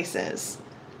 2 places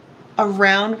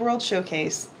around World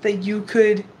Showcase that you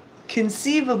could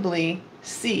conceivably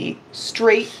see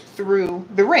straight through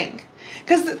the ring.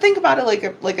 Because think about it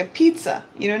like a pizza.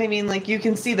 You know what I mean? Like you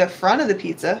can see the front of the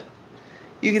pizza,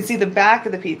 you can see the back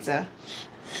of the pizza.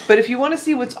 But if you want to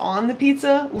see what's on the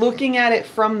pizza, looking at it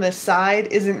from the side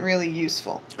isn't really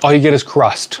useful. All you get is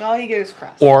crust. All you get is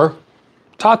crust. Or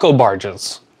taco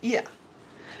barges. Yeah.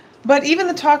 But even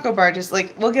the taco barges,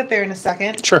 like, we'll get there in a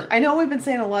second. Sure. I know we've been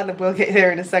saying a lot of we'll get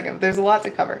there in a second, but there's a lot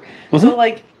to cover.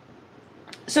 Mm-hmm.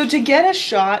 So to get a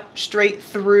shot straight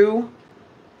through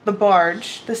the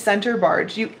barge, the center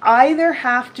barge, you either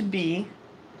have to be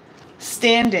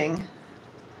standing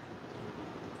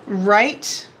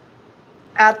right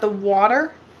at the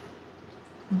water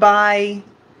by,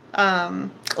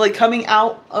 like, coming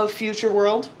out of Future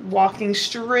World, walking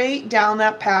straight down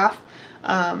that path,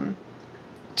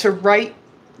 to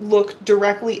look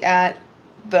directly at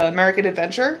the American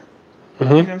Adventure. Mm-hmm. You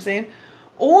know what I'm saying?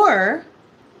 Or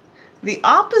the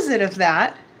opposite of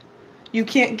that, you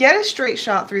can't get a straight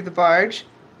shot through the barge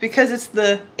because it's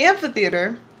the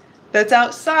amphitheater that's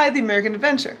outside the American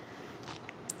Adventure.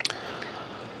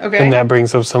 Okay. And that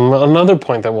brings up another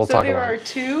point that we'll talk about.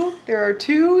 There are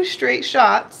two straight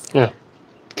shots. Yeah.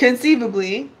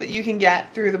 Conceivably that you can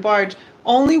get through the barge.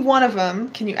 Only one of them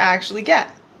can you actually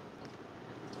get.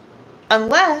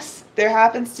 Unless there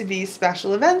happens to be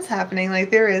special events happening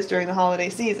like there is during the holiday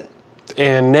season.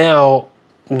 And now,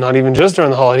 not even just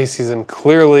during the holiday season,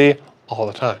 clearly all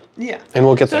the time. Yeah. And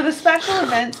we'll get there. So the special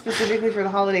event specifically for the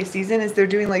holiday season is they're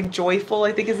doing like Joyful,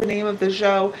 I think is the name of the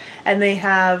show. And they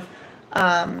have,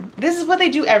 this is what they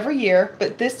do every year,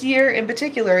 but this year in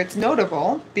particular it's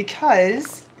notable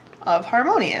because of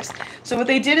Harmonious. So what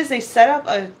they did is they set up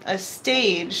a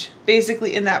stage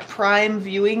basically in that prime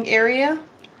viewing area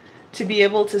to be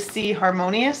able to see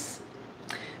Harmonious.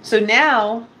 So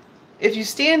now, if you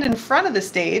stand in front of the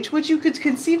stage, which you could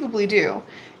conceivably do,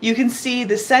 you can see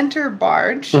the center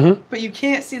barge, mm-hmm. but you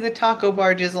can't see the taco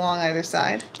barges along either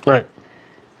side. Right.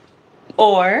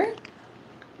 Or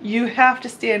you have to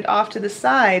stand off to the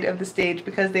side of the stage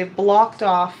because they've blocked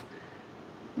off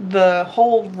the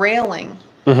whole railing.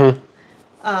 Mm-hmm.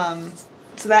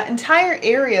 So that entire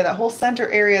area, that whole center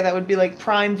area, that would be like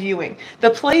prime viewing.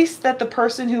 The place that the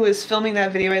person who is filming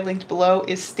that video I linked below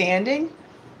is standing,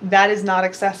 that is not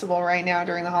accessible right now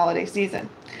during the holiday season.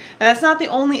 And that's not the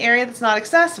only area that's not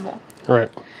accessible.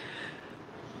 Right.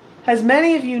 As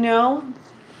many of you know,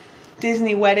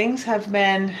 Disney weddings have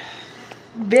been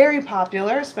very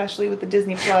popular, especially with the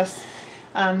Disney Plus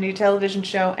new television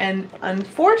show. And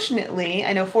unfortunately,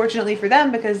 I know fortunately for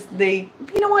them because they,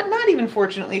 you know what, not even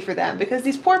fortunately for them, because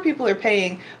these poor people are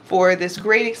paying for this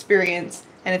great experience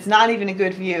and it's not even a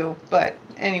good view. But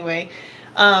anyway,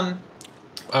 I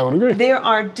would agree. There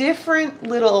are different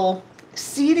little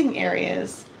seating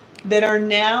areas that are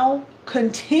now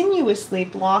continuously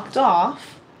blocked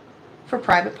off for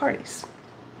private parties.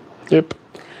 Yep.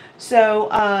 So,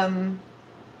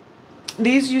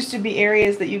 these used to be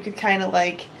areas that you could kind of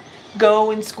like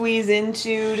go and squeeze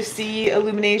into to see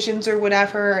Illuminations or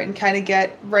whatever and kind of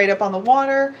get right up on the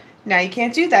water. Now you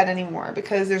can't do that anymore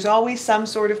because there's always some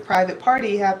sort of private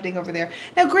party happening over there.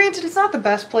 Now granted, it's not the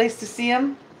best place to see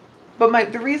them,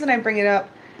 but the reason I bring it up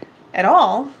at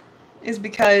all is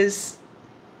because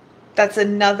that's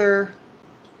another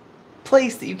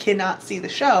place that you cannot see the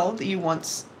show that you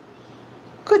once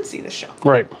could see the show.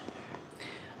 Right.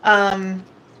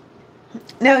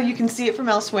 Now you can see it from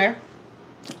elsewhere,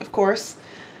 of course,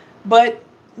 but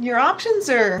your options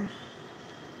are,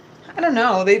 I don't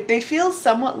know, they feel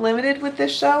somewhat limited with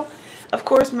this show. Of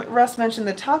course, Russ mentioned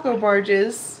the taco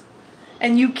barges,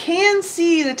 and you can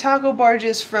see the taco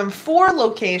barges from 4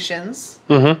 locations,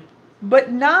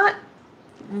 but not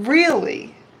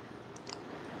really.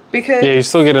 Because yeah, you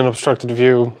still get an obstructed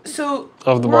view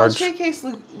of the barge.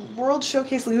 World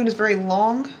Showcase Lagoon is very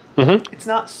long. It's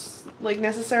not like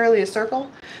necessarily a circle.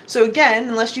 So again,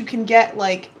 unless you can get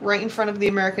like right in front of the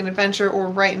American Adventure or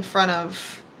right in front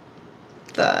of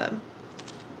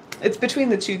it's between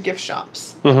the 2 gift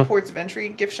shops, ports of entry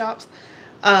gift shops.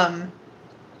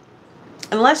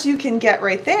 Unless you can get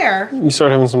right there, you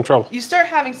start having some trouble. You start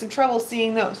having some trouble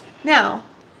seeing those. Now,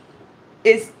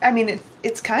 it's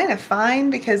kind of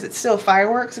fine because it's still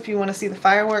fireworks if you want to see the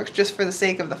fireworks just for the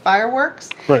sake of the fireworks.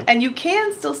 Right. And you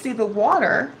can still see the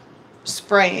water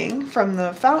spraying from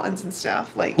the fountains and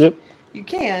stuff. Like, you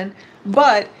can,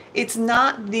 but it's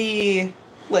not the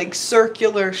like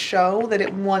circular show that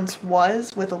it once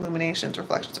was with Illuminations,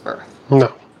 Reflections of Earth.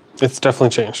 No, it's definitely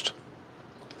changed.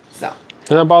 So.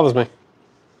 And that bothers me.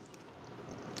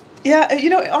 Yeah, you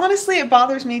know, honestly, it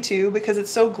bothers me too because it's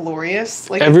so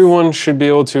glorious. Like everyone should be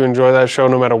able to enjoy that show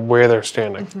no matter where they're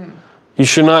standing. You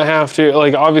should not have to,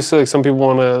 like, obviously, like, some people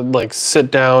want to, like,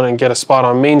 sit down and get a spot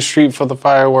on Main Street for the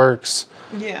fireworks.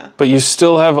 Yeah. But you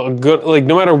still have a good, like,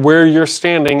 no matter where you're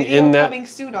standing in that. Coming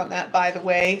soon on that, by the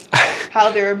way. How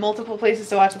there are multiple places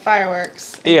to watch the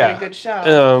fireworks. And yeah. Get a good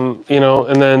show. You know,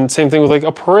 and then same thing with, like,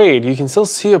 a parade. You can still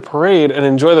see a parade and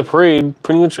enjoy the parade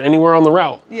pretty much anywhere on the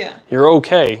route. Yeah. You're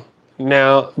okay.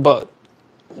 Now, but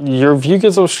your view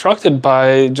gets obstructed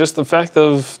by just the fact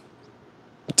of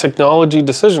technology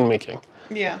decision making.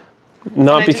 Yeah.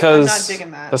 Not because I'm not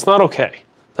digging that. That's not okay.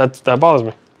 That bothers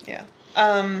me. Yeah.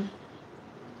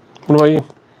 What about you?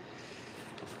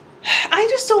 I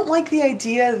just don't like the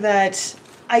idea that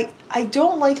I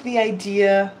don't like the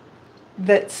idea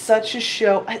that such a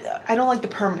show. I don't like the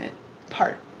permanent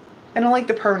part. I don't like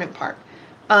the permanent part.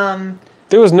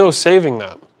 There was no saving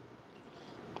that.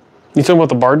 You talking about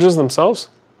the barges themselves?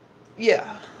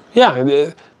 Yeah.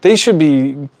 Yeah, they should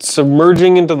be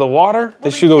submerging into the water. They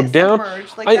should go down.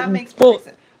 Like, that makes perfect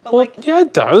sense. But well, yeah,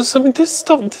 it does. I mean, this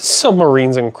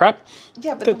submarines and crap.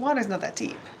 Yeah, but the water's not that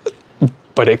deep.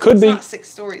 But it could be. It's not 6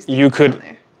 stories deep. You could.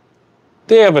 There.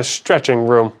 They have a stretching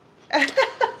room.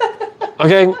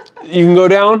 Okay, you can go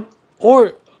down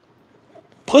or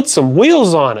put some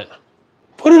wheels on it.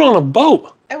 Put it on a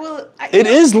boat. It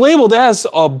is labeled as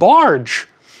a barge.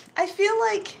 I feel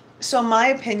like, so my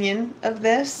opinion of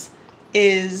this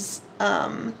is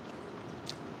that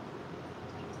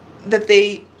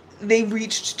they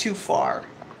reached too far.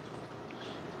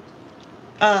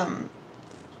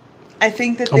 I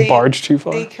think that a barge too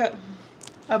far.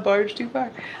 A barge too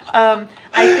far. I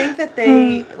think that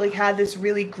they like had this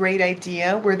really great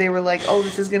idea where they were like, "Oh,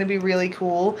 this is going to be really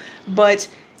cool," but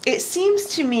it seems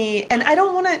to me, and I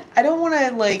don't want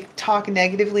to like talk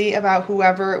negatively about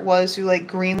whoever it was who like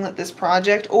greenlit this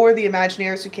project or the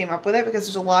Imagineers who came up with it, because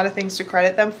there's a lot of things to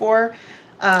credit them for.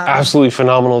 Absolutely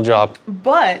phenomenal job.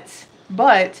 But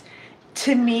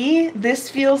to me, this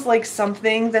feels like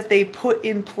something that they put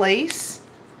in place.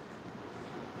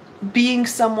 Being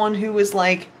someone who was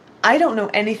like, I don't know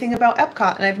anything about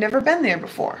EPCOT and I've never been there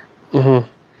before.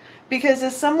 Because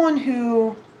as someone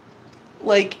who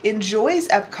like enjoys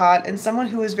EPCOT and someone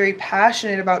who is very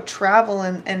passionate about travel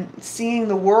and seeing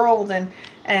the world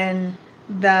and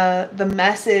the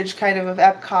message kind of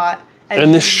EPCOT.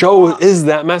 And this show is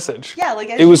that message. Yeah, like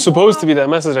it was supposed to be that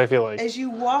message, I feel like. As you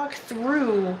walk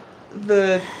through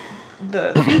the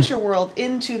future world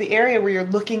into the area where you're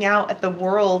looking out at the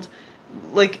world,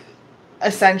 like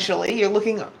essentially you're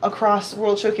looking across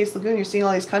World Showcase Lagoon, you're seeing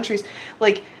all these countries,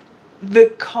 like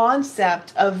the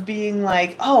concept of being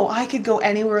like, oh, I could go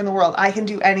anywhere in the world, I can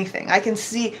do anything, I can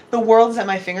see the world's at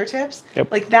my fingertips.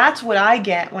 Like that's what I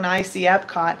get when I see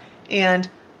EPCOT. And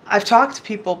I've talked to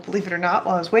people, believe it or not,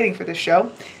 while I was waiting for this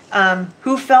show,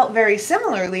 who felt very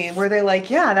similarly, where they're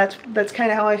like, yeah, that's kind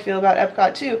of how I feel about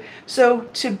EPCOT too. So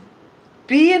to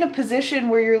be in a position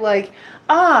where you're like,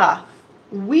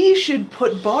 we should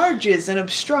put barges and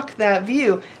obstruct that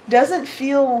view, doesn't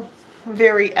feel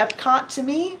very EPCOT to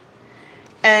me.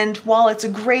 And while it's a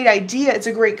great idea, it's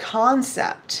a great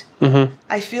concept.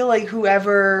 I feel like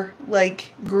whoever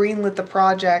like greenlit the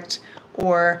project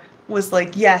or was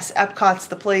like, yes, EPCOT's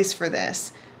the place for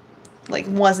this, like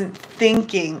wasn't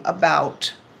thinking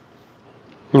about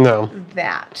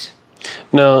that.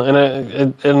 No,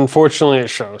 and unfortunately it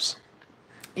shows.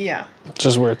 Yeah.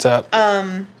 Just where it's at.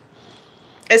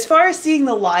 as far as seeing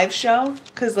the live show,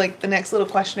 because like the next little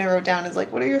question I wrote down is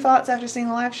like, what are your thoughts after seeing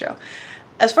the live show?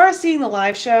 As far as seeing the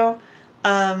live show,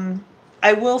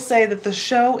 I will say that the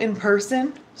show in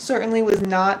person certainly was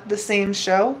not the same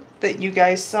show that you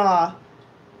guys saw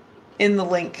in the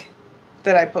link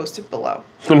that I posted below.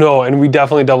 No, and we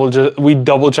definitely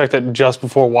double checked it just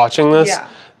before watching this. Yeah.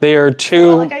 They are two.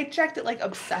 Well, like I checked it like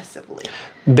obsessively.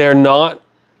 They're not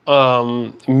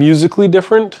musically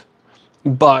different,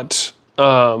 but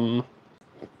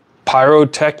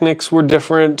pyrotechnics were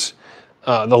different.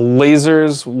 The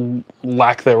lasers,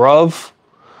 lack thereof.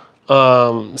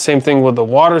 Same thing with the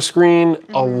water screen.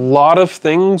 Mm-hmm. A lot of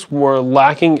things were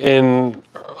lacking in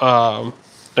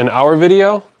our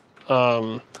video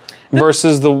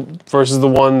versus the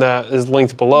one that is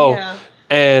linked below,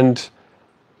 and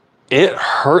it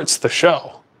hurts the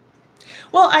show.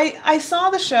 Well, I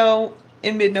saw the show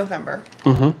in mid-November.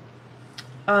 Mm-hmm.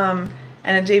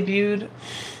 And it debuted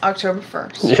October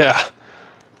 1st. Yeah.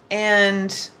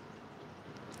 And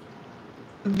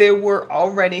there were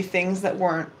already things that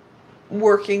weren't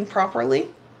working properly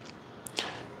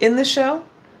in the show.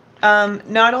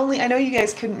 Not only, I know you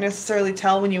guys couldn't necessarily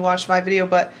tell when you watched my video,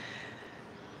 but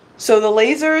so the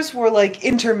lasers were like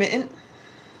intermittent.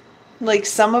 Like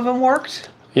some of them worked.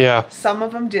 Yeah. Some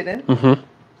of them didn't. Mm-hmm.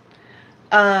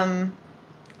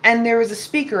 And there was a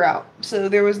speaker out, so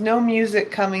there was no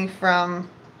music coming from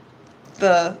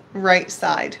the right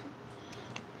side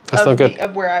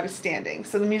of where I was standing.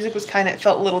 So the music was kind of, it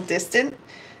felt a little distant.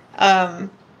 But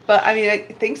I mean,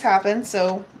 things happen,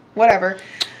 so whatever.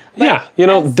 But yeah, you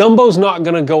know, Dumbo's not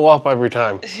going to go up every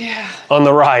time on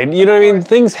the ride. You know what I mean?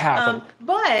 Things happen.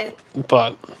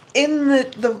 But in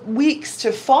the weeks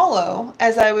to follow,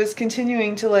 as I was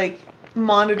continuing to like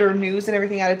monitor news and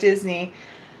everything out of Disney,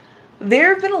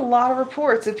 there have been a lot of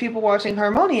reports of people watching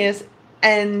Harmonious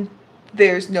and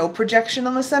there's no projection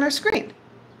on the center screen.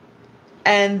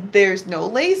 And there's no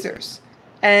lasers.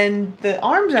 And the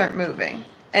arms aren't moving.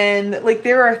 And like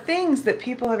there are things that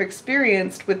people have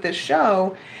experienced with this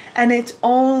show, and it's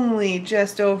only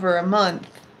just over a month.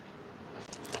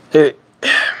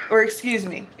 Or excuse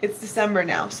me, it's December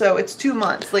now, so it's 2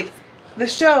 months. Like the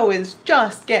show is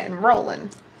just getting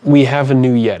rolling. We have a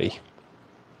new Yeti.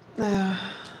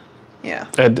 Yeah.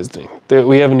 At Disney.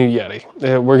 We have a new Yeti.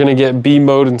 We're going to get B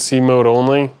mode and C mode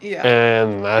only. Yeah.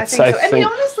 And that's, I think. And we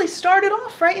honestly started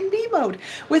off right in B mode.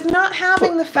 With not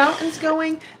having the fountains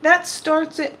going, that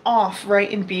starts it off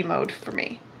right in B mode for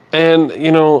me. And,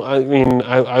 you know, I mean,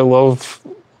 I love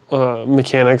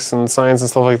mechanics and science and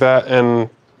stuff like that. And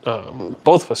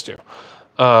both of us do.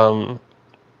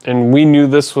 And we knew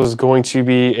this was going to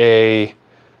be a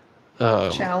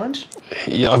challenge?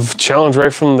 Yeah, a challenge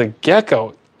right from the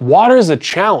get-go. Water is a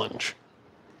challenge,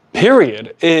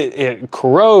 period. It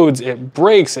corrodes, it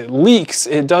breaks, it leaks,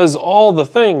 it does all the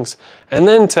things. And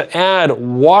then to add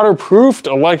waterproofed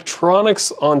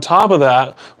electronics on top of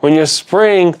that, when you're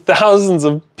spraying thousands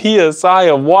of PSI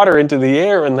of water into the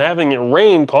air and having it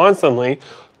rain constantly,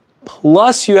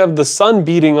 plus you have the sun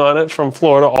beating on it from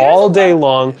Florida all day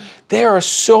long, there are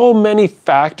so many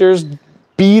factors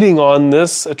beating on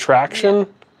this attraction.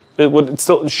 It would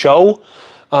still show.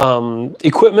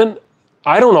 Equipment,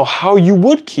 I don't know how you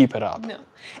would keep it up. No.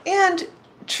 And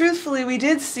truthfully, we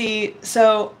did see,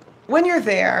 so when you're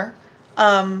there,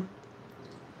 the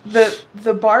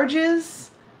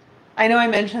barges, I know I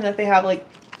mentioned that they have like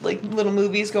little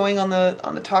movies going on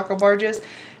the taco barges.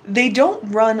 They don't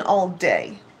run all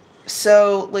day.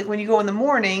 So like when you go in the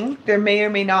morning, there may or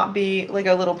may not be like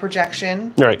a little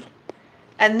projection. Right.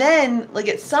 And then like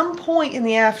at some point in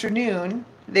the afternoon,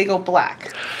 they go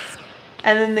black.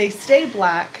 And then they stay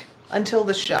black until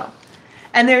the show.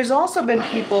 And there's also been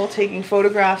people taking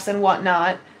photographs and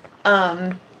whatnot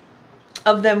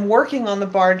of them working on the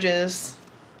barges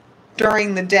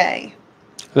during the day.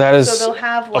 That is so they'll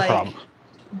have like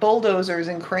bulldozers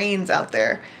and cranes out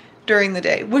there during the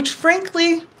day. Which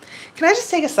frankly, can I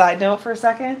just take a side note for a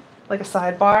second? Like a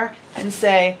sidebar and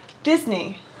say,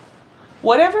 Disney,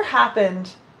 whatever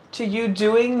happened to you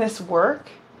doing this work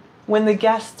when the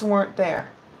guests weren't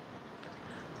there?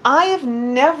 I have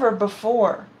never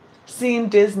before seen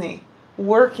Disney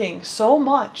working so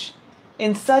much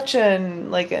in such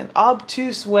an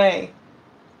obtuse way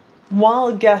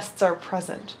while guests are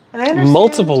present. And I understand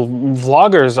multiple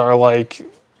vloggers are like,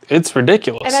 it's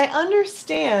ridiculous. And I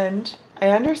understand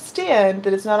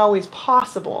that it's not always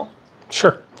possible.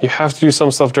 Sure, you have to do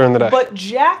some stuff during the day. But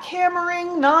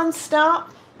jackhammering nonstop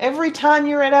every time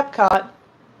you're at EPCOT.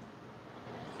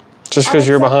 Just because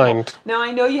you're behind. Now,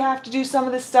 I know you have to do some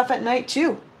of this stuff at night,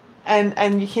 too.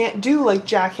 And you can't do, like,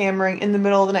 jackhammering in the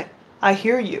middle of the night. I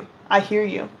hear you.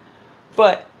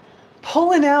 but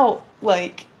pulling out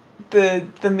like the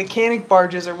mechanic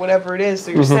barges or whatever it is,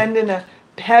 so you're sending a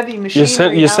heavy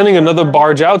machinery. You're sending another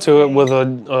barge out to it with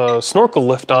a snorkel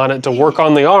lift on it to work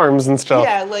on the arms and stuff.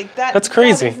 Yeah, like that. That's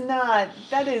crazy.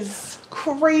 That is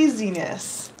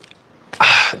craziness.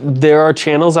 There are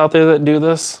channels out there that do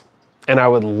this, and I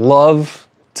would love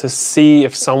to see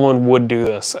if someone would do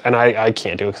this. And I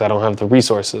can't do it because I don't have the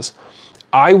resources.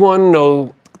 I want to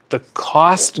know the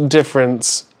cost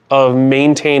difference of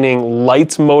maintaining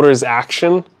Lights, Motors,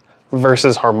 Action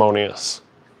versus Harmonious.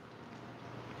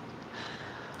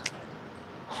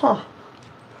 Huh.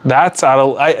 That's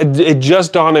it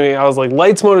just dawned on me. I was like,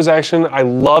 Lights, Motors, Action, I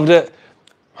loved it.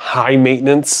 High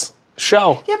maintenance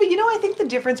show. Yeah, but I think the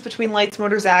difference between Lights,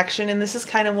 Motors, Action, and this is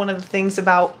kind of one of the things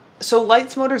about, so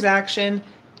Lights, Motors, Action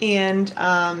and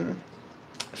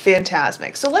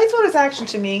Fantasmic. So Lights, Motors, Action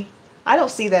to me, I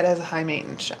don't see that as a high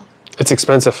maintenance show. It's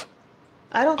expensive.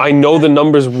 I know the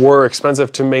numbers were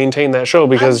expensive to maintain that show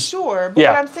because... I'm sure, but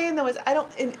what I'm saying though is I don't...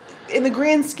 In the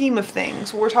grand scheme of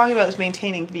things, what we're talking about is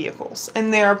maintaining vehicles.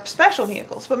 And there are special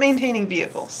vehicles, but maintaining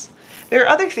vehicles. There are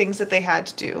other things that they had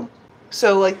to do.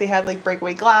 So like they had like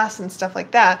breakaway glass and stuff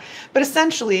like that. But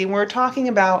essentially, we're talking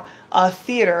about a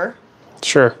theater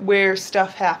where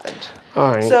stuff happened.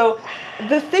 All right. So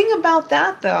the thing about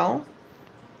that though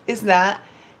is that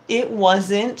it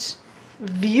wasn't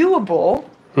viewable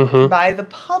by the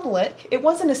public. It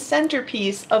wasn't a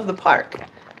centerpiece of the park.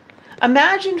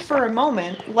 Imagine for a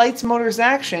moment, Lights, Motors,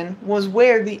 Action was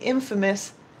where the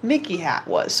infamous Mickey hat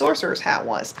was, Sorcerer's hat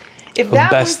was. If that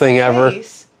best was thing the ever.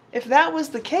 Case, if that was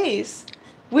the case,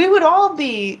 we would all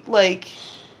be like,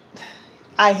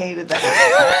 I hated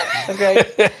that.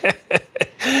 Okay?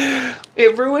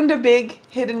 It ruined a big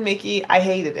hidden Mickey. I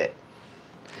hated it.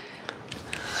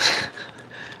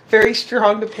 Very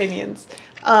strong opinions.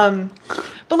 But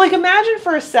like imagine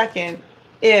for a second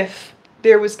if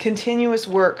there was continuous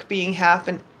work being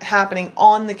happening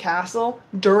on the castle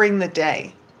during the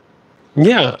day.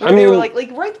 Yeah, I mean, they were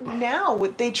like right now,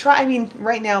 what they try. I mean,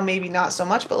 right now maybe not so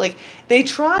much, but like they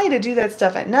try to do that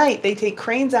stuff at night. They take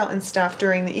cranes out and stuff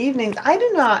during the evenings. I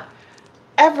do not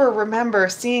ever remember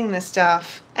seeing this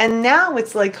stuff, and now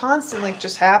it's like constantly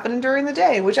just happening during the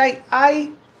day, which yeah,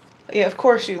 of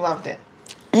course you loved it.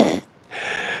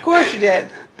 Of course you did.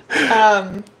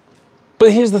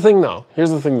 But here's the thing, though.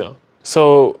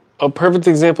 So a perfect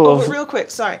example of... real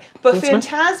quick, sorry. But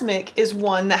Fantasmic is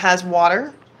one that has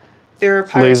water. There are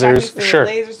pyrotechnics, there are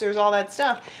lasers, there's all that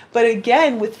stuff. But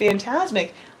again, with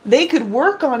Fantasmic, they could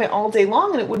work on it all day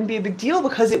long and it wouldn't be a big deal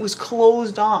because it was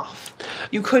closed off.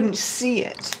 You couldn't see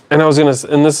it. And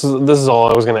this is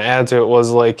all I was gonna add to it was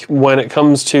like when it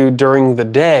comes to during the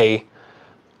day,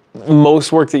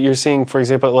 most work that you're seeing, for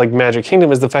example, like Magic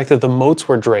Kingdom, is the fact that the moats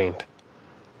were drained.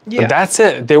 Yeah. That's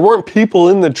it. There weren't people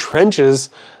in the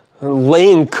trenches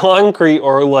laying concrete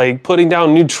or like putting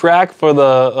down new track for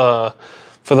the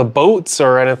boats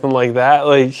or anything like that.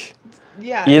 Like,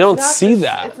 yeah, you don't see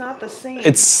that. It's not the same.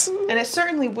 And it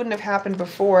certainly wouldn't have happened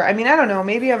before. I mean, I don't know.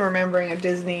 Maybe I'm remembering a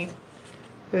Disney.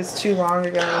 It was too long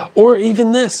ago. Or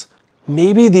even this.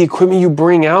 Maybe the equipment you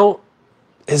bring out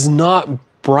is not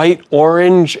bright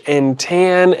orange and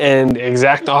tan and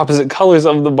exact opposite colors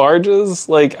of the barges.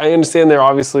 Like, I understand they're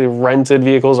obviously rented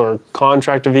vehicles or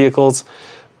contracted vehicles.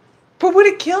 But would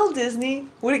it kill Disney?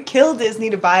 Would it kill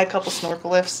Disney to buy a couple snorkel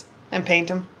lifts and paint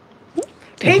them?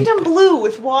 Paint them blue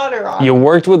with water on. You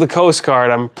worked with the Coast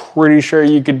Guard. I'm pretty sure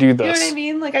you could do this. You know what I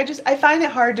mean? Like, I find it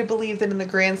hard to believe that in the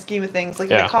grand scheme of things, like,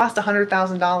 if it cost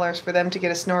 $100,000 for them to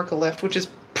get a snorkel lift, which is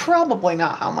probably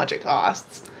not how much it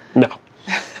costs. No.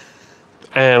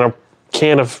 And a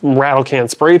can of rattle can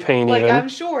spray paint, like, even. I'm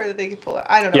sure that they could pull it.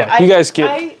 I don't know. Yeah, you guys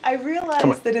get... I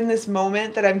realize that in this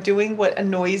moment that I'm doing what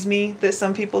annoys me that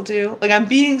some people do. Like, I'm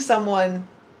being someone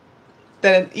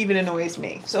that even annoys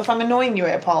me. So if I'm annoying you, I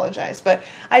apologize. But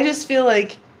I just feel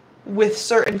like with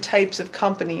certain types of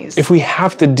companies... If we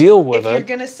have to deal with it... If you're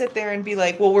going to sit there and be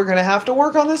like, well, we're going to have to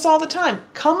work on this all the time.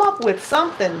 Come up with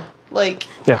something. Like,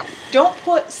 don't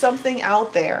put something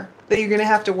out there that you're going to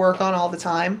have to work on all the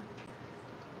time.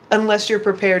 Unless you're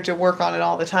prepared to work on it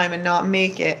all the time and not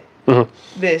make it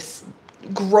this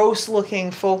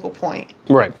gross-looking focal point.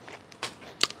 Right.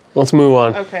 Let's move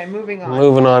on. Okay, moving on.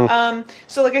 Moving on.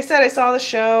 So like I said, I saw the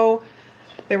show.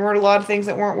 There were a lot of things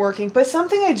that weren't working. But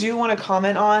something I do want to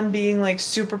comment on, being like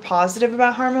super positive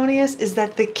about Harmonious, is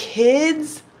that the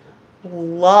kids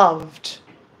loved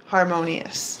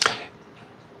Harmonious.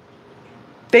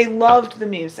 They loved the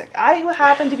music. I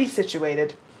happened to be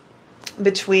situated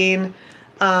between...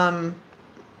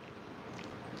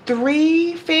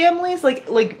 3 families, like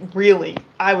really,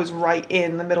 I was right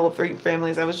in the middle of 3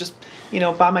 families. I was just,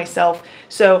 by myself.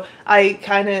 So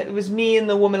it was me and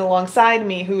the woman alongside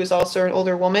me, who was also an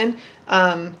older woman.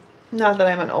 Not that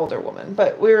I'm an older woman,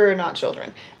 but we were not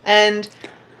children. And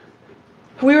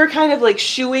we were kind of like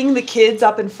shooing the kids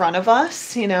up in front of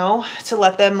us, to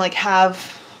let them like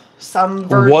have some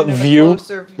version what of view? A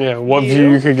closer view. What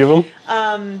view you could give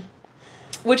them?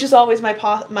 Which is always my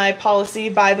policy,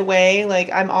 by the way. Like,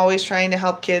 I'm always trying to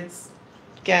help kids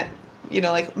get,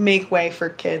 like, make way for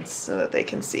kids so that they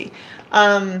can see.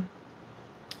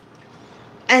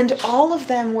 And all of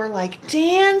them were like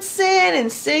dancing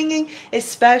and singing,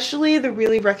 especially the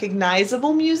really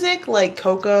recognizable music like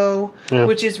Coco,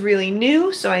 which is really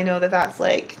new. So I know that that's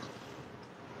like,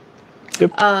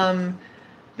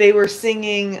 they were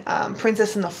singing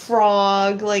Princess and the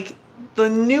Frog, like the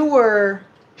newer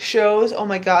shows. Oh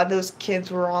my God, those kids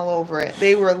were all over it.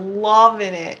 They were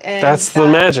loving it. And that's the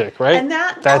magic, right? And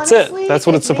that's honestly, it. That's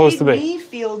what it's supposed to be. It made me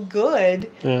feel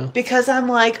good because I'm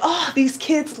like, oh, these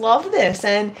kids love this.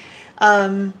 And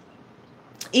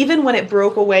even when it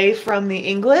broke away from the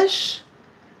English,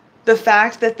 the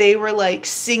fact that they were like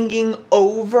singing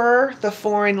over the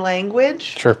foreign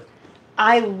language, sure,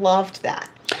 I loved that.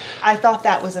 I thought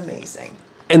that was amazing.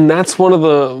 And that's one of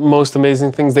the most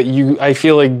amazing things that I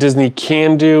feel like Disney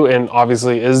can do, and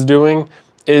obviously is doing,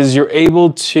 is you're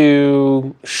able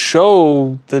to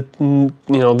show the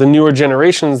newer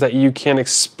generations that you can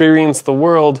experience the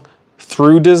world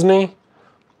through Disney,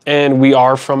 and we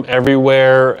are from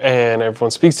everywhere, and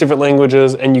everyone speaks different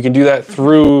languages, and you can do that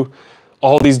through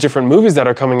all these different movies that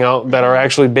are coming out that are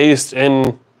actually based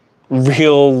in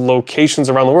real locations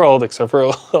around the world, except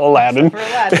for Aladdin.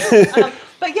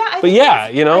 But yeah,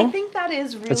 I think that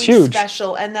is really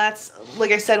special, and that's,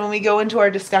 like I said, when we go into our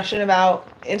discussion about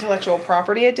intellectual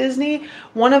property at Disney,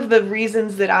 one of the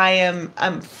reasons that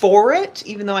I'm for it,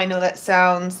 even though I know that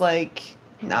sounds like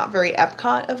not very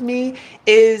EPCOT of me,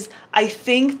 is I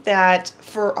think that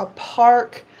for a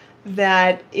park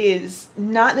that is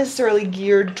not necessarily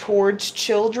geared towards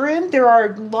children, there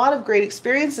are a lot of great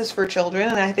experiences for children,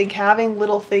 and I think having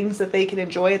little things that they can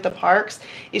enjoy at the parks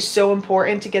is so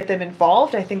important to get them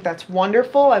involved. I think that's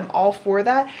wonderful. I'm all for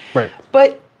that. Right.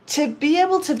 But to be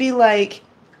able to be like,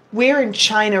 we're in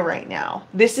China right now.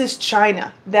 This is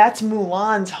China. That's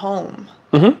Mulan's home.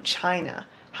 Mm-hmm. China.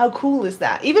 How cool is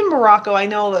that? Even Morocco, I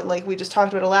know that like we just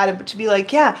talked about Aladdin, but to be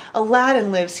like, yeah,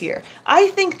 Aladdin lives here. I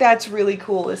think that's really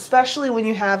cool, especially when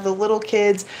you have the little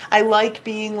kids. I like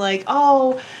being like,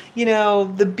 oh,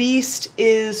 the Beast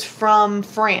is from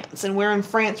France, and we're in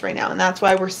France right now, and that's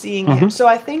why we're seeing him. So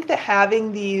I think that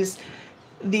having these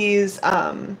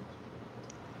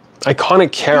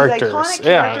iconic characters.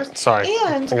 Yeah, sorry.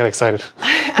 And I got excited.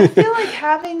 I feel like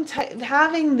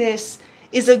having this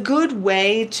is a good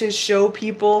way to show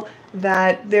people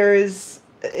that there is,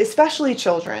 especially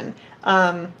children,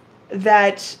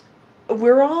 that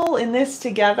we're all in this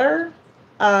together.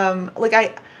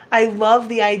 Like I love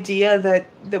the idea that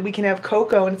we can have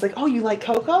Coco, and it's like, oh, you like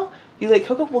Coco? You like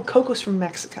Coco? Well, Coco's from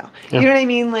Mexico. Yeah. You know what I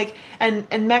mean? Like,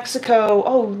 and Mexico,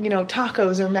 oh,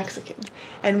 tacos are Mexican.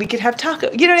 And we could have taco.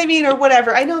 You know what I mean? Or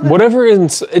whatever. I know that. Whatever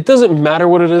it doesn't matter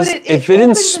what it is. If it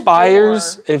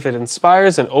inspires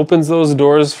and opens those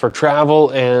doors for travel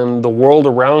and the world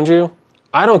around you,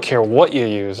 I don't care what you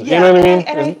use. Yeah, you know what I mean?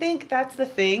 And I think that's the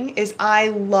thing, is I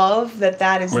love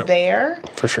that is there.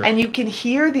 For sure. And you can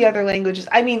hear the other languages.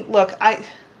 I mean, look, I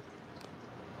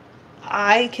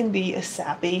can be a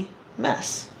sappy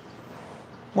mess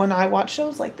when I watch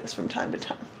shows like this from time to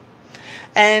time,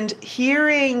 and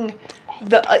hearing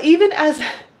even as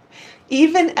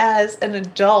an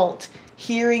adult,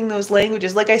 hearing those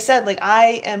languages, like I said, like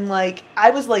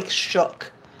I was like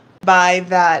shook by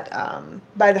that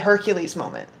by the Hercules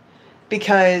moment,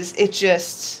 because it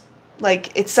just,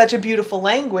 like, it's such a beautiful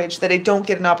language that I don't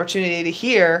get an opportunity to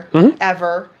hear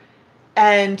ever,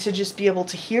 and to just be able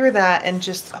to hear that, and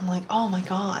just, I'm like, oh my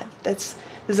God, that's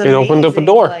amazing. It opened up a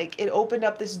door. Like, it opened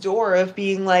up this door of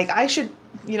being like, I should,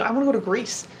 I want to go to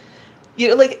Greece.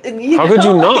 Like, how could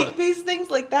you not? Like, these things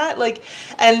like that, like,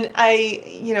 and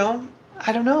I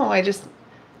don't know.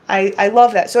 I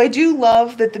love that. So I do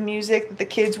love that the music, that the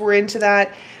kids were into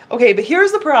that. Okay, but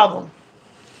here's the problem.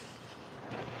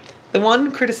 The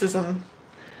one criticism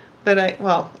that I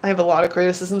have a lot of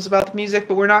criticisms about the music,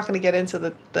 but we're not going to get into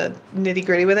the nitty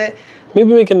gritty with it.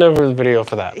 Maybe make another video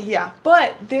for that. Yeah,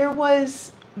 but there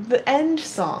was the end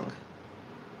song,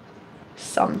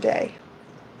 Someday.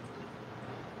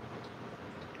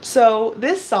 So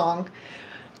this song,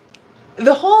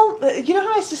 the whole, how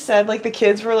I just said, like, the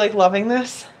kids were like loving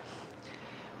this?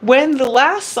 When the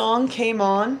last song came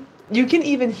on, you can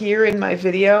even hear in my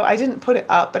video, I didn't put it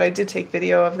up, but I did take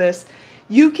video of this.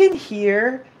 You can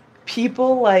hear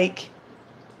people like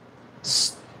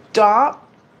stop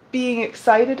being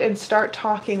excited and start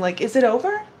talking like, is it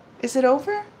over? Is it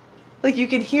over? Like you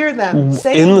can hear them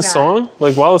saying in the that. song,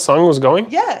 like while the song was going.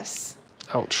 Yes.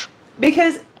 Ouch.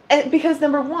 Because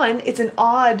number one, it's an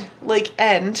odd like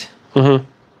end. Mm-hmm.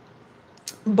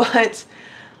 But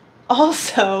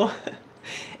also,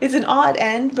 it's an odd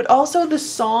end. But also, the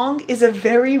song is a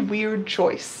very weird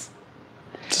choice.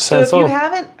 It's a sad so if song. you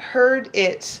haven't heard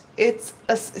it, it's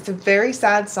a very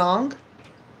sad song,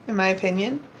 in my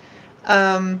opinion.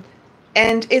 And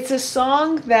it's a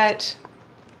song that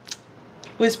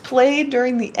was played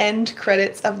during the end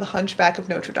credits of The Hunchback of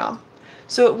Notre Dame.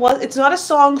 So it's not a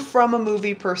song from a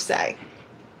movie per se.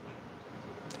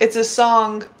 It's a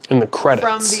song in the credits.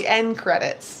 From the end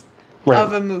credits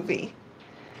of a movie.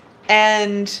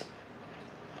 And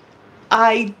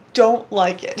I don't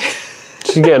like it.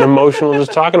 She's getting emotional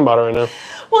just talking about it right now.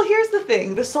 Well, here's the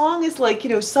thing. The song is like,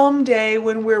 someday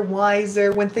when we're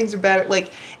wiser, when things are better.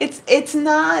 Like, it's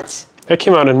not... That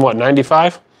came out in what,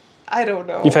 95? I don't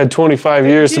know. You've had 25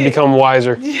 years to become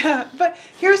wiser. Yeah, but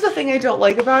here's the thing I don't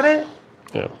like about it.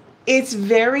 Yeah. It's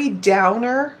very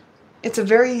downer. It's a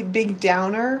very big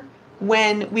downer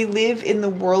when we live in the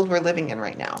world we're living in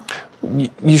right now.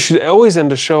 You should always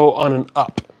end a show on an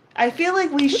up. I feel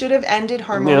like we should have ended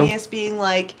Harmonious being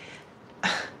like,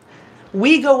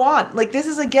 we go on. Like, this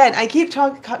is, again, I keep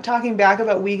talking back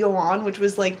about We Go On, which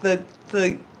was like the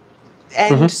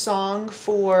end song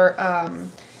for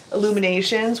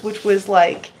Illuminations, which was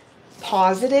like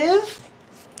positive.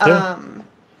 Yeah.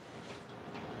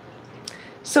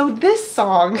 So this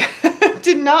song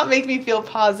did not make me feel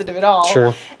positive at all.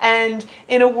 Sure. And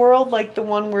in a world like the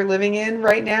one we're living in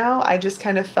right now, I just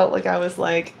kind of felt like I was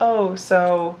like, oh,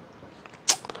 so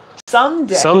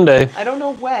someday, I don't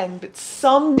know when, but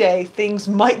someday things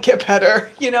might get better,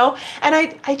 And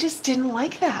I just didn't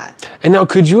like that. And now,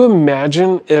 could you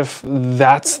imagine if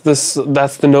that's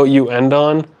the note you end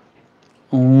on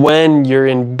when you're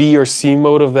in B or C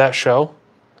mode of that show?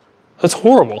 That's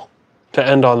horrible to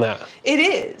end on that. It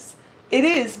is. It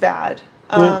is bad.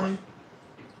 Hi,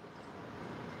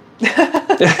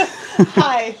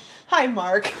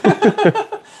 Mark.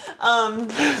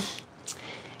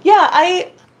 Yeah,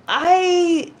 I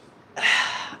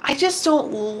just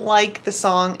don't like the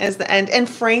song as the end. And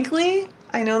frankly,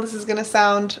 I know this is going to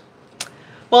sound...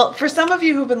 Well, for some of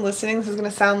you who've been listening, this is going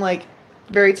to sound like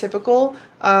very typical.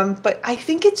 But I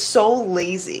think it's so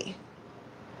lazy.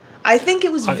 I think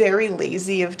it was very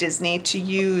lazy of Disney to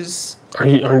use...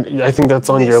 I think that's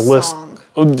on your list. Song.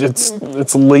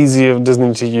 It's lazy of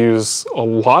Disney to use a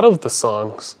lot of the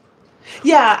songs.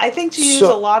 Yeah, I think to use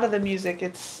a lot of the music,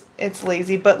 it's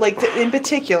lazy. But like in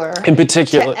particular,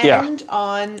 to end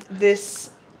on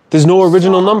this. There's no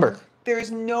original song, number.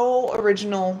 There's no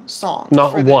original song.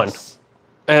 Not for one. This.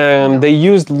 And they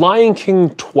used Lion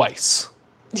King twice.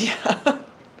 Yeah.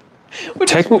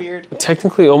 Which is weird.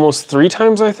 Technically almost 3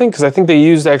 times, I think, because I think they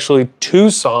used actually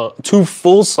 2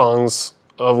 full songs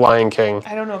of Lion King.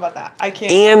 I don't know about that. I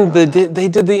can't. And they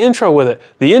did the intro with it.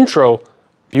 The intro,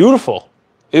 beautiful.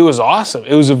 It was awesome.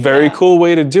 It was a very cool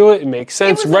way to do it. It makes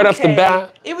sense right off the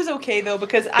bat. It was okay though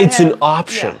because it's an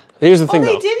option. Yeah. Here's the thing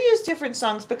though. They did use different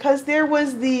songs because there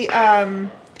was the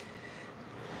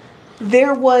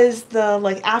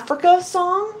like Africa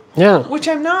song. Yeah. Which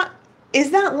I'm not.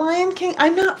 Is that Lion King?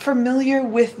 I'm not familiar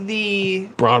with the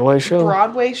Broadway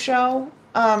show.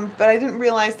 But I didn't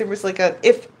realize there was like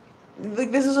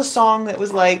this is a song that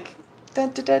was like da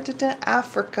da da da da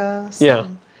Africa song. Yeah.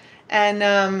 And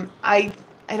I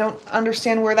don't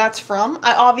understand where that's from.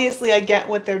 I get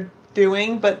what they're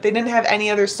doing, but they didn't have any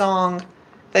other song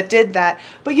that did that.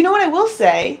 But you know what I will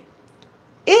say?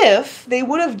 If they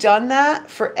would have done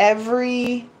that for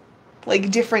every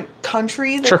like different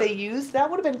country that they used, that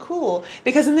would have been cool.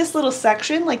 Because in this little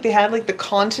section, like they had like the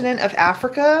continent of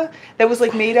Africa that was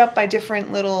like made up by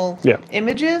different little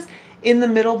images in the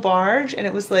middle barge, and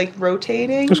it was like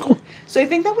rotating. That's cool. So I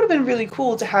think that would have been really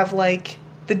cool to have like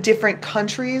the different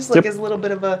countries like as a little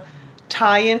bit of a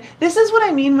tie-in. This is what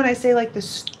I mean when I say like the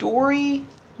story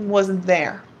wasn't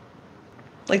there.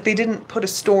 Like they didn't put a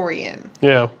story in.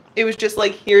 Yeah. It was just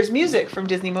like, here's music from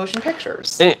Disney Motion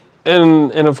Pictures.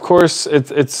 And of course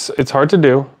it's hard to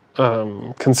do,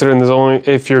 considering there's only,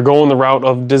 if you're going the route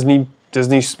of Disney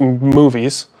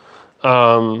movies,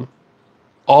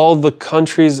 all the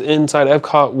countries inside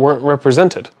Epcot weren't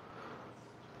represented.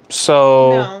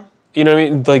 So you know what I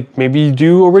mean? Like maybe you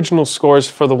do original scores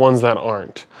for the ones that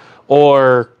aren't,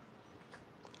 or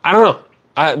I don't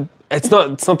know. it's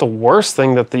not the worst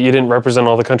thing that you didn't represent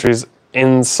all the countries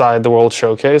inside the World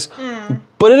Showcase,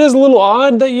 but it is a little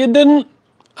odd that you didn't.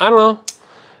 I don't know.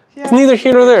 Yeah. It's neither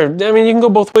here nor there. I mean, you can go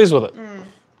both ways with it.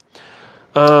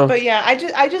 But yeah,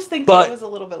 I just think that it was a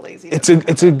little bit lazy. It's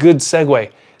a good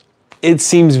segue. It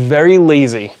seems very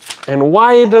lazy. And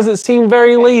why does it seem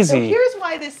very lazy? So here's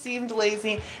why this seemed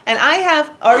lazy. And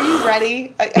are you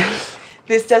ready?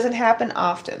 This doesn't happen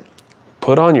often.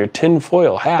 Put on your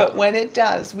tinfoil hat. But when it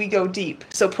does, we go deep.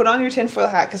 So put on your tinfoil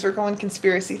hat because we're going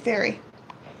conspiracy theory.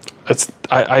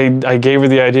 I gave her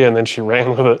the idea and then she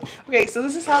ran with it. Okay, so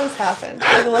this is how this happened.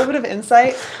 Like a little bit of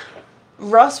insight.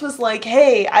 Russ was like,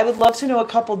 hey, I would love to know a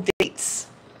couple dates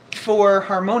for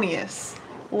Harmonious.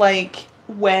 Like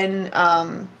when,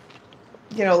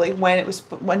 like when it was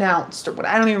announced or what.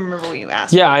 I don't even remember what you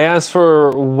asked. Yeah, I asked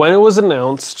for when it was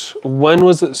announced, when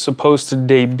was it supposed to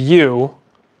debut,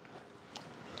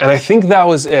 and I think that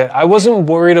was it. I wasn't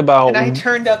worried about... And I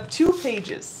turned up 2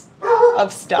 pages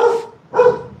of stuff.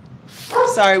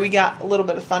 Sorry, we got a little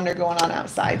bit of thunder going on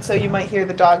outside, so you might hear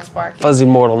the dogs barking. Fuzzy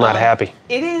Mortal not happy.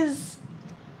 It is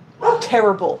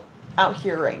terrible out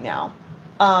here right now.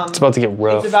 It's about to get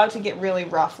rough. It's about to get really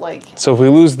rough. So if we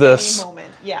lose this... Any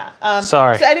moment, yeah.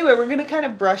 Sorry. So anyway, we're going to kind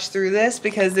of brush through this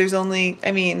because there's only...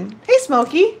 hey,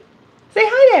 Smokey. Say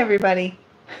hi to everybody.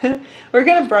 We're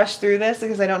going to brush through this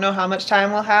because I don't know how much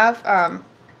time we'll have.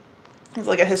 It's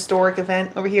like a historic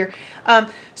event over here.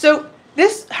 So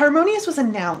this Harmonious was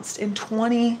announced in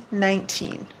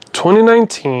 2019.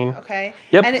 2019. Okay.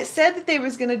 Yep. And it said that they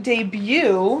was going to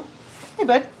debut... Hey,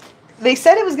 bud. They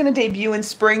said it was going to debut in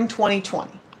spring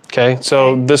 2020. Okay,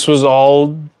 so this was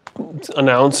all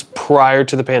announced prior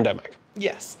to the pandemic.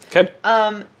 Yes. Okay.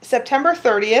 September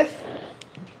 30th,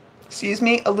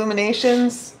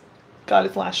 Illuminations got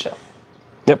its last show.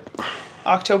 Yep.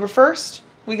 October 1st,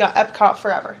 we got EPCOT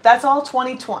Forever. That's all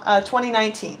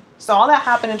 2019. So all that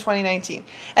happened in 2019.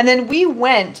 And then we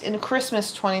went in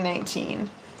Christmas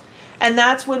 2019. And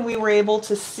that's when we were able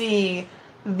to see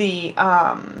the...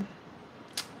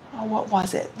 what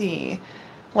was it? The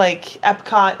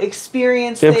EPCOT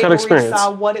experience. The EPCOT experience. We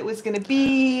saw what it was going to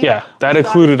be. Yeah, that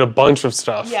included a bunch of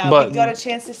stuff. Yeah, but we got a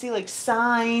chance to see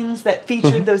signs that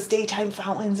featured those daytime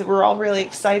fountains that we're all really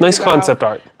excited nice about. Concept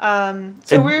art.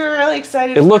 So we were really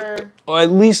excited. It looked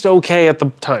at least okay at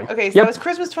the time. Okay, so it was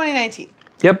Christmas 2019.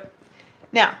 Yep.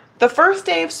 Now, the first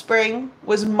day of spring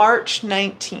was March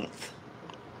 19th.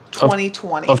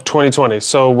 2020. Of 2020.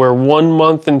 So we're 1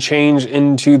 month and change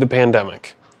into the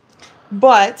pandemic.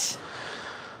 But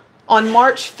on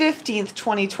March 15th,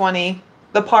 2020,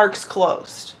 the parks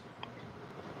closed.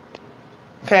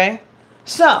 Okay?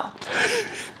 So,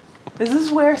 this is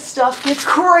where stuff gets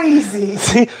crazy.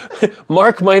 See,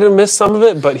 Mark might have missed some of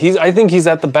it, but I think he's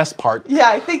at the best part. Yeah,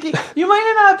 I think you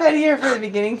might have not been here for the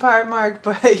beginning part, Mark,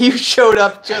 but you showed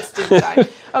up just in time.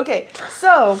 Okay,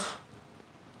 so,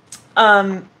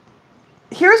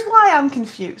 here's why I'm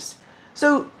confused.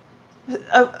 So,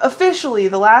 officially,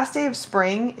 the last day of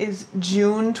spring is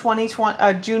June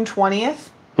 2020. June 20th.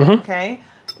 Mm-hmm. Okay,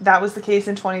 that was the case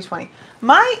in 2020.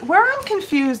 Where I'm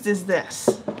confused is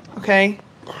this. Okay,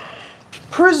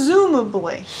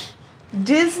 presumably,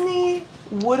 Disney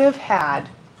would have had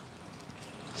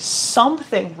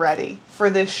something ready for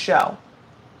this show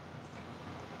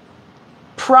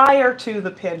prior to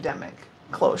the pandemic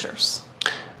closures.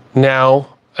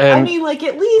 Now, I mean,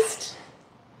 at least.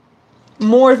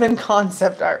 More than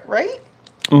concept art, right?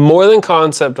 More than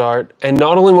concept art, and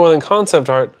not only more than concept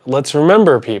art, let's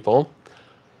remember, people,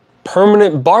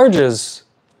 permanent barges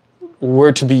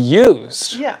were to be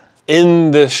used in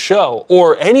this show,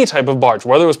 or any type of barge,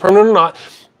 whether it was permanent or not.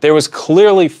 There was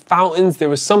clearly fountains, there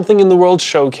was something in the World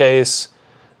Showcase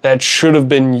that should have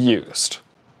been used.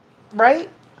 Right?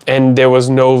 And there was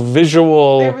no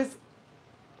visual...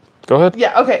 Go ahead.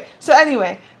 Yeah, okay. So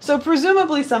anyway,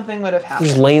 presumably something would have happened.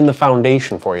 Just laying the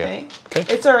foundation for you. Okay.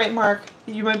 It's all right, Mark.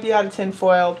 You might be out of tin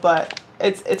foil, but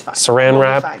it's fine. Saran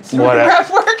wrap? Saran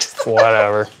wrap works.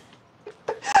 Whatever.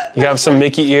 You have some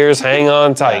Mickey ears, hang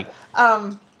on tight.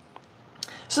 Yeah.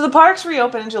 So the parks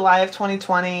reopened in July of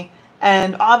 2020,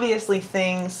 and obviously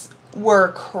things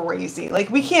were crazy.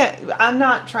 I'm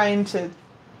not trying to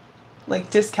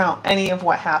discount any of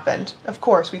what happened. Of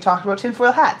course, we talked about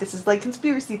tinfoil hat. This is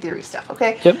conspiracy theory stuff,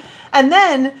 okay? Yep. And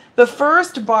then the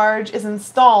first barge is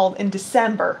installed in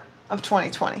December of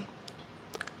 2020.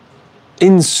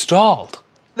 Installed?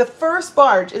 The first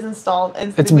barge is installed.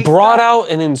 And it's brought out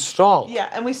and installed. Yeah,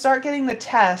 and we start getting the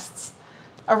tests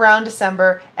around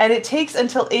December, and it takes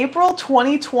until April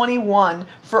 2021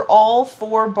 for all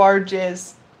 4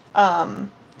 barges,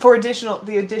 for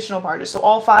the additional barges, so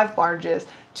all 5 barges,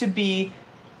 to be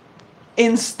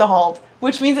installed,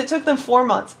 which means it took them 4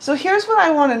 months. So here's what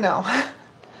I want to know.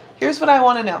 Here's what I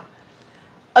want to know.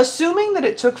 Assuming that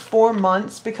it took 4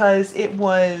 months because it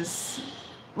was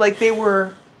like they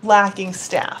were lacking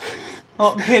staff.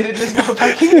 Oh, Panda just go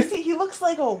back. He looks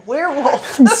like a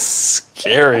werewolf.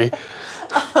 Scary.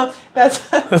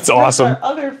 That's awesome. Our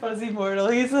other fuzzy mortal.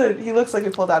 He looks like he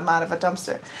pulled him out of a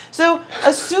dumpster. So,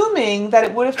 assuming that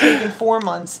it would have taken 4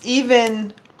 months,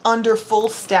 even under full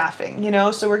staffing,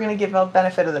 so we're going to give a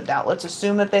benefit of the doubt. Let's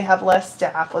assume that they have less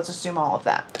staff. Let's assume all of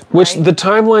that. Which the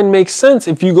timeline makes sense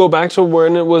if you go back to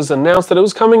when it was announced that it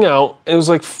was coming out. It was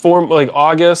like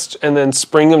August and then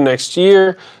spring of next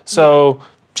year. So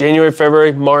January,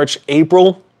 February, March,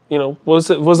 April. Was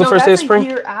the first day of spring? A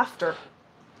year after.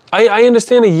 I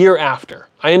understand a year after.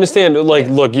 I understand,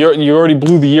 look, you already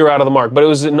blew the year out of the mark, but it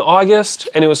was in August,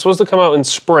 and it was supposed to come out in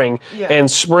spring, and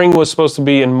spring was supposed to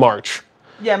be in March.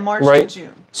 Yeah, March to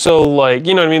June. So,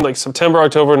 you know what I mean? Like September,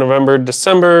 October, November,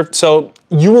 December. So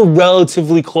you were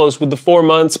relatively close with the 4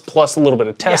 months plus a little bit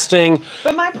of testing. Yeah.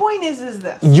 But my point is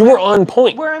this. You were on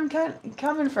point. Where I'm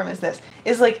coming from is this.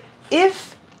 Is like,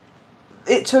 if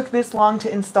it took this long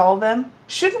to install them,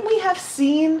 shouldn't we have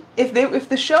seen, if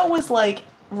the show was like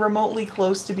remotely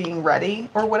close to being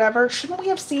ready or whatever, shouldn't we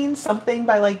have seen something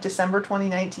by like December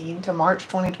 2019 to March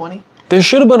 2020? There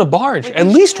should have been a barge, at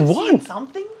least one.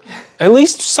 Something? At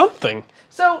least something.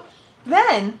 So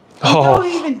then, we go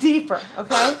even deeper,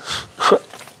 okay?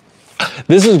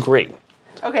 This is great.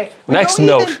 Okay. Next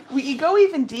note. We go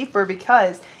even deeper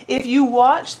because if you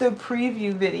watch the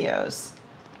preview videos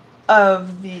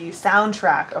of the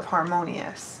soundtrack of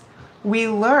Harmonious, we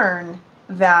learn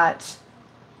that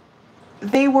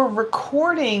they were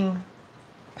recording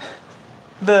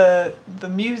the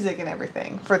music and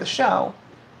everything for the show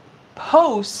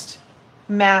post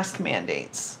mask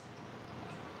mandates,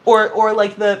 or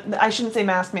like I shouldn't say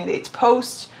mask mandates,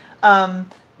 post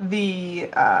the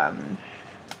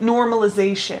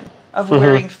normalization of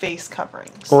wearing face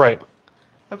coverings. Right.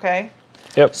 Okay.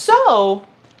 Yep. So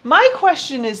my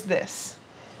question is this.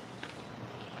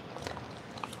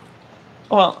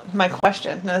 Well, my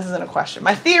question. No, this isn't a question.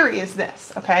 My theory is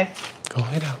this. Okay. Go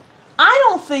lay down. I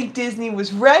don't think Disney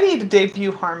was ready to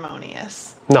debut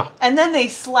Harmonious. No. And then they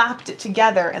slapped it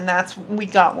together, and we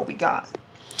got what we got.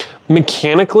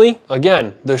 Mechanically,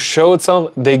 again, the show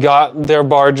itself, they got their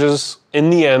barges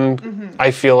in the end. Mm-hmm. I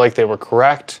feel like they were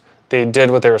correct. They did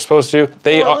what they were supposed to do. For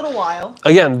a little while.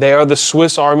 Again, they are the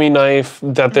Swiss Army knife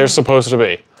that they're supposed to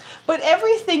be. But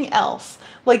everything else,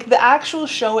 like the actual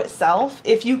show itself,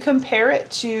 if you compare it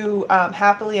to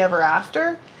Happily Ever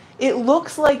After, it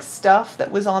looks like stuff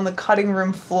that was on the cutting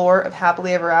room floor of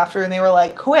Happily Ever After, and they were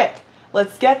like, quick,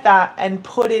 let's get that and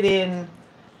put it in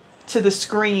to the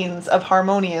screens of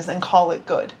Harmonious and call it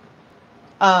good.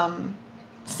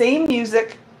 Same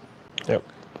music. Yep.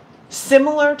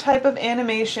 Similar type of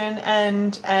animation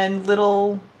and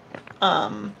little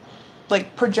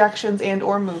like projections and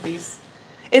or movies.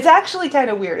 It's actually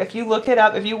kind of weird. If you look it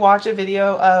up, if you watch a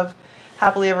video of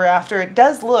Happily Ever After, it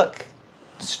does look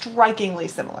strikingly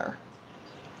similar.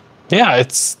 Yeah,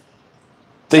 it's...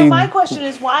 So my question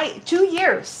is, why 2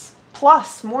 years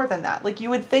plus more than that? Like, you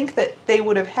would think that they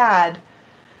would have had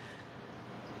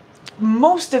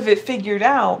most of it figured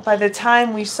out by the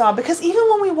time we saw, because even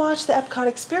when we watched the EPCOT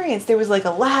experience, there was like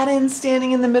Aladdin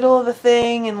standing in the middle of the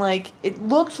thing, and like it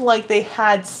looked like they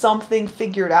had something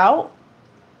figured out,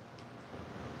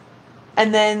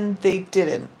 and then they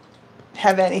didn't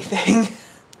have anything.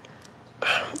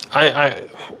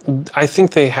 I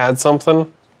think they had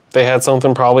something. They had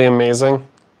something probably amazing,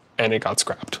 and it got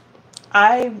scrapped.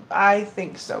 I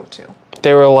think so too.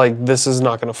 They were like, this is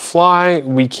not going to fly.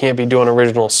 We can't be doing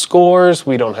original scores.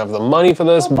 We don't have the money for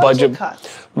this. Well,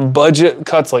 budget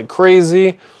cuts like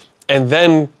crazy. And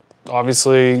then,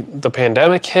 obviously, the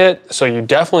pandemic hit. So you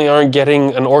definitely aren't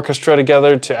getting an orchestra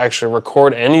together to actually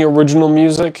record any original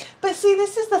music. But see,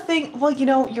 this is the thing. Well, you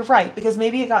know, you're right. Because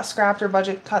maybe it got scrapped or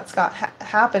budget cuts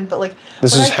happened. But like,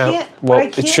 this is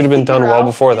it should have been done well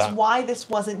before that. Why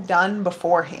this wasn't done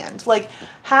beforehand? Like,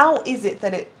 how is it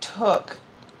that it took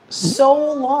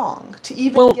so long to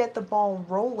even get the ball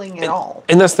rolling at all?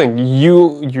 And that's the thing.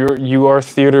 You are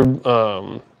theater,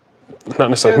 not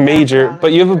necessarily major,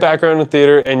 but you have a background in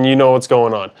theater and you know what's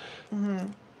going on. Mm-hmm.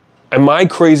 Am I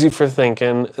crazy for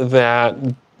thinking that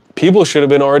people should have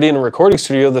been already in a recording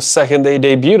studio the second they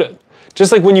debuted it?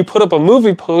 Just like when you put up a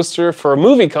movie poster for a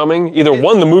movie coming, either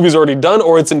one, the movie's already done,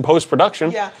 or it's in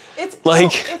post-production. Yeah,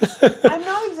 I'm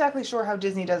not exactly sure how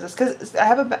Disney does this, because I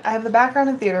have the background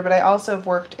in theater, but I also have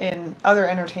worked in other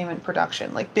entertainment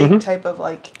production, like big type of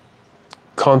like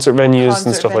concert venues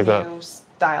and stuff like that.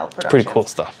 style production. Pretty cool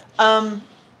stuff. I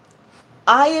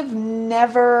have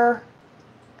never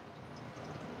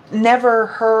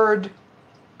heard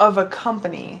of a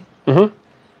company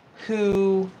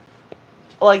who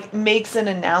like makes an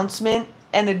announcement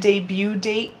and a debut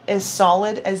date as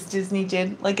solid as Disney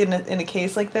did, like in a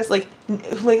case like this. Like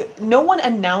no one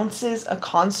announces a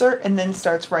concert and then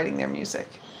starts writing their music.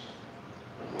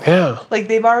 Yeah. Like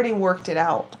they've already worked it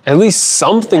out. At least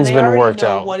something's been worked out. They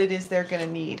already know what it is they're gonna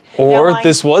need. Or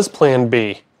this was Plan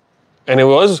B, and it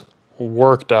was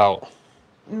worked out.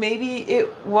 Maybe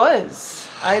it was.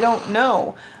 I don't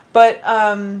know, but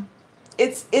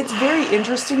it's very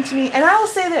interesting to me. And I will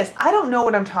say this: I don't know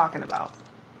what I'm talking about.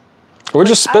 We're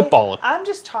just spitballing. I'm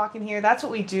just talking here. That's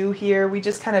what we do here. We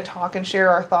just kind of talk and share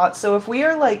our thoughts. So if we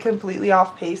are like completely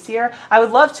off pace here, I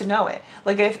would love to know it.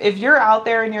 Like if you're out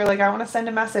there and you're like, I want to send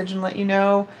a message and let you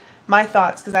know my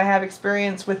thoughts because I have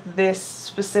experience with this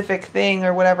specific thing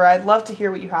or whatever. I'd love to hear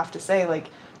what you have to say. Like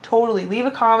totally leave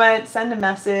a comment, send a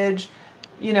message,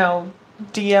 you know,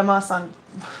 DM us on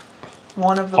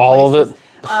one of the all places.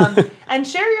 of it. And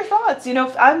share your thoughts. You know,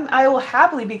 I will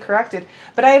happily be corrected,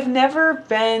 but I've never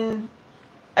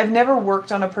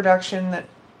worked on a production that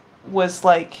was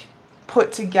like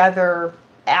put together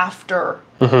after.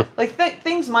 Like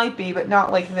things might be, but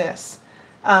not like this.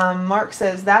 Mark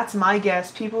says, that's my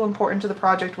guess. People important to the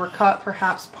project were cut.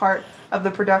 Perhaps part of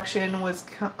the production was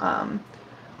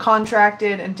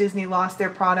contracted and Disney lost their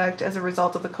product as a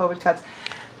result of the COVID cuts.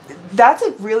 That's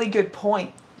a really good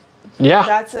point. Yeah.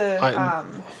 That's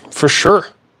for sure.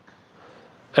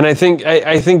 And I think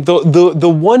the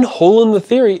one hole in the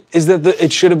theory is that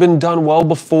it should have been done well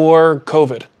before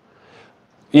COVID.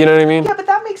 You know what I mean? Yeah, but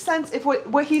that makes sense if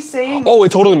what he's saying. Oh,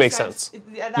 it totally makes sense.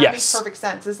 That makes perfect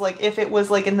sense. Is like if it was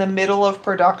like in the middle of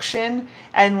production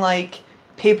and like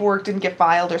paperwork didn't get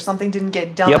filed or something didn't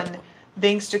get done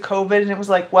thanks to COVID, and it was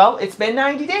like, well, it's been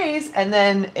 90 days, and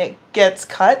then it gets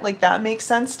cut. Like that makes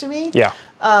sense to me. Yeah.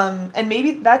 And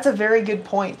maybe that's a very good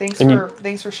point.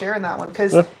 Thanks for sharing that one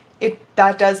because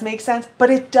that does make sense. But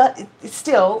it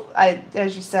still,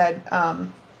 as you said,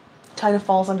 kind of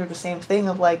falls under the same thing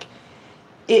of like.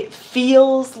 It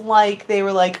feels like they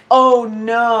were like, oh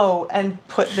no, and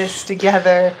put this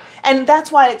together. And that's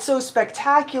why it's so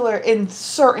spectacular in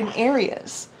certain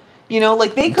areas. You know,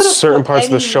 like they could have certain parts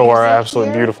of the show are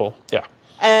absolutely beautiful. Yeah.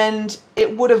 And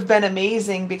it would have been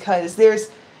amazing because there's,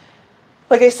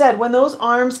 like I said, when those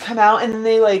arms come out and then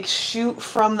they like shoot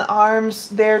from the arms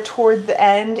there toward the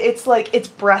end, it's like, it's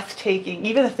breathtaking.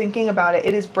 Even thinking about it,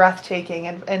 it is breathtaking.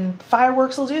 And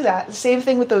fireworks will do that. The same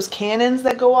thing with those cannons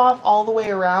that go off all the way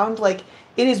around. Like,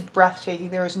 it is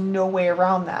breathtaking. There is no way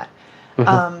around that.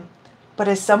 But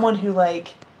as someone who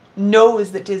like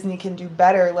knows that Disney can do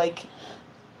better, like,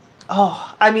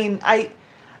 oh, I mean, I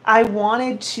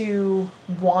want to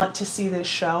see this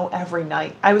show every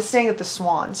night. I was staying at the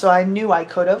Swan, so I knew I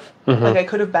could have. Like, I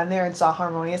could have been there and saw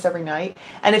Harmonious every night.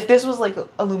 And if this was like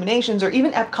Illuminations or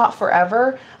even EPCOT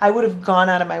Forever, I would have gone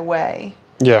out of my way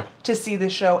to see the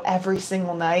show every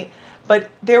single night. But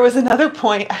there was another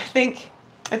point, I think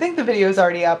the video is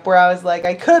already up, where I was like,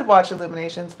 I could watch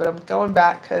Illuminations, but I'm going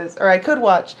back or I could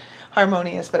watch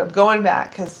Harmonious, but I'm going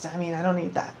back because, I mean, I don't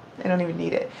need that. I don't even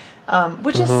need it.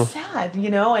 Which is sad, you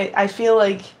know. I feel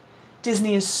like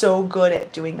Disney is so good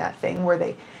at doing that thing where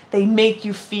they make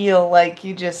you feel like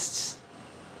you just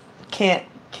can't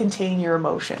contain your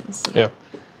emotions. Yeah.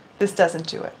 This doesn't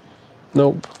do it.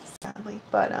 Nope. Sadly,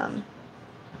 but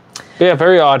yeah,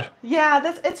 very odd.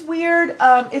 Yeah, it's weird.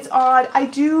 It's odd. I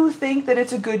do think that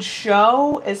it's a good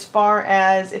show as far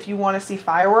as if you want to see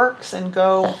fireworks and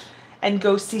go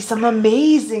see some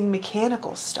amazing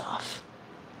mechanical stuff.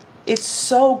 It's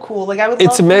so cool. Like I would.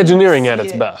 It's Imagineering at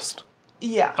its best.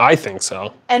 Yeah. I think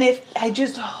so. And I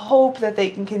just hope that they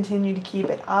can continue to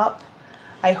keep it up.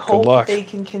 I hope that they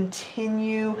can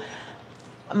continue.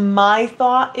 My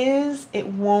thought is it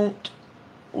won't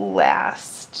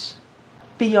last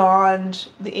beyond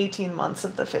the 18 months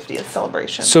of the 50th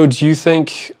celebration. So do you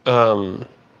think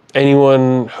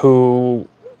anyone who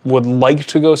would like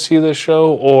to go see this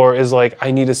show or is like, I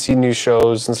need to see new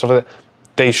shows and stuff like that,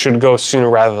 they should go sooner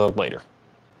rather than later?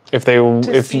 If you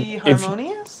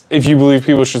believe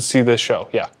people should see this show,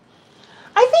 yeah.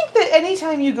 I think that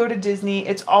anytime you go to Disney,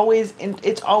 it's always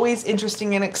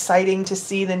interesting and exciting to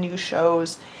see the new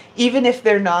shows, even if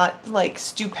they're not like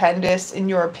stupendous in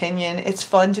your opinion. It's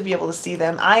fun to be able to see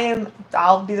them.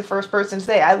 I'll be the first person to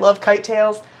say I love Kite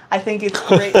Tales. I think it's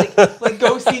great. Like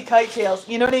go see Kite Tales.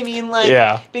 You know what I mean?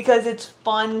 Like because it's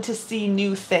fun to see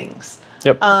new things.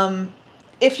 Yep.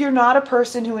 If you're not a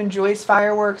person who enjoys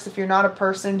fireworks, if you're not a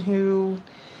person who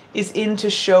is into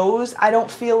shows, I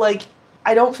don't feel like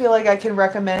I don't feel like I can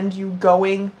recommend you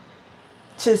going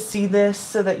to see this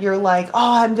so that you're like,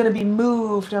 oh, I'm going to be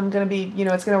moved. I'm going to be,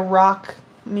 it's going to rock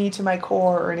me to my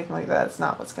core or anything like that. It's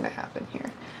not what's going to happen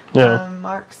here. Yeah.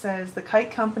 Mark says, the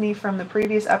kite company from the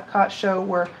previous EPCOT show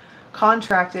were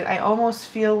contracted. I almost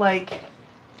feel like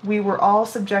we were all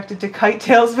subjected to kite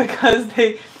tails because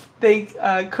they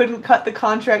couldn't cut the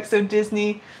contract, so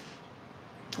Disney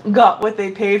got what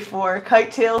they paid for. Kite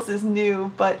Tails is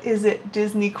new, but is it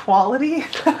Disney quality?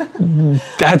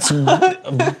 That's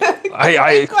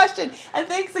Great question, and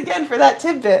thanks again for that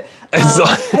tidbit.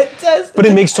 It does, but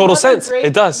it makes total sense. Great,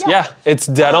 it does. Yeah, it's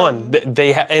dead on.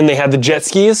 They had the jet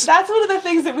skis. That's one of the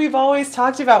things that we've always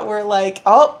talked about. We're like,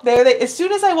 oh, there they. As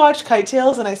soon as I watched Kite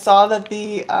Tails and I saw that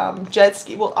the jet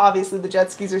ski, well, obviously the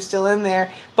jet skis are still in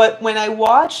there, but when I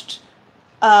watched.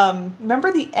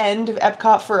 Remember the end of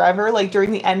Epcot Forever, like during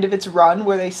the end of its run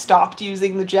where they stopped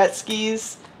using the jet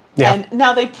skis? Yeah. And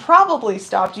now they probably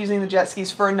stopped using the jet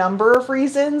skis for a number of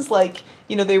reasons, like,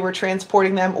 they were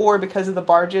transporting them or because of the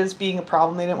barges being a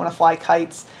problem. They didn't want to fly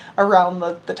kites around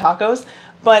the tacos.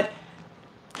 But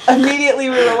immediately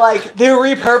we were like, they're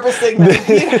repurposing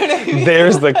them. You know what I mean?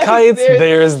 There's the kites,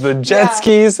 there's the jet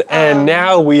skis, and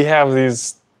now we have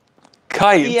these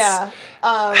kites. Yeah.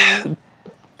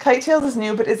 Kite Tails is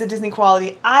new, but is it Disney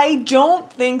quality? I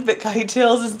don't think that Kite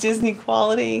Tails is Disney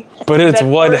quality. But it's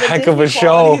one heck of a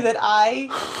show that I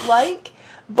like,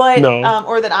 but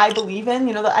or that I believe in.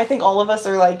 That I think all of us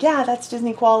are like, yeah, that's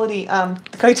Disney quality.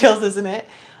 Kite Tails isn't it?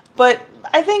 But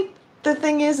I think the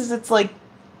thing is it's like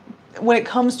when it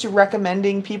comes to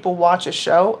recommending people watch a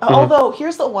show. Although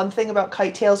here's the one thing about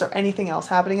Kite Tails or anything else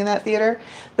happening in that theater,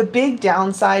 the big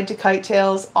downside to Kite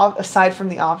Tails, aside from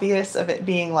the obvious of it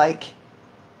being like.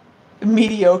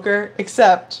 Mediocre,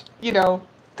 except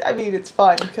it's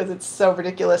fun because it's so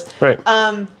ridiculous. Right.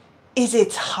 Is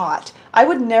it's hot. I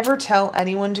would never tell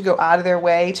anyone to go out of their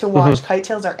way to watch Kite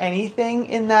Tails or anything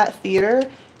in that theater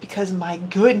because my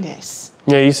goodness.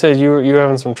 Yeah, you said you were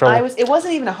having some trouble. It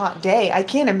wasn't even a hot day. I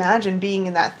can't imagine being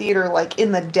in that theater like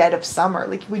in the dead of summer.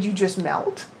 Like, would you just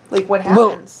melt? Like, what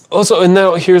happens? Well, also, and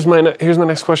now here's my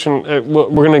next question.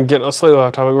 We're gonna get slightly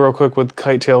off topic real quick with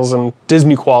Kite Tails and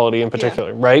Disney quality in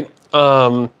particular, right?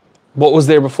 What was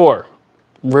there before?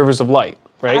 Rivers of Light,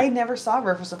 right? I never saw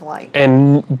Rivers of Light.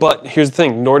 But here's the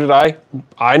thing, nor did I.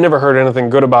 I never heard anything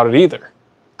good about it either.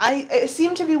 It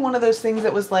seemed to be one of those things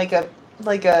that was like a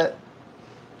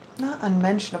not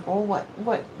unmentionable. What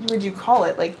would you call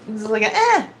it? Like it was like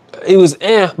It was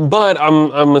but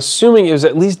I'm assuming it was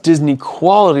at least Disney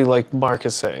quality, like Mark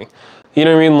is saying. You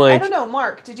know what I mean? Like I don't know,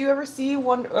 Mark. Did you ever see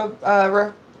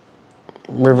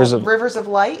Rivers of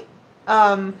Light?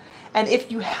 And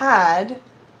if you had,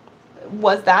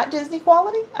 was that Disney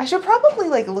quality? I should probably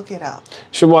look it up.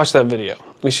 Should watch that video.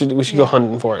 We should go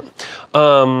hunting for it.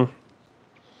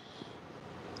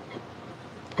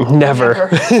 Never.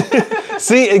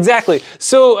 See, exactly.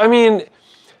 So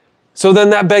so then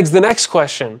that begs the next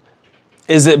question.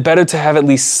 Is it better to have at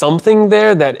least something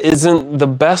there that isn't the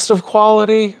best of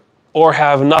quality or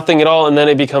have nothing at all and then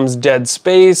it becomes dead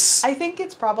space? I think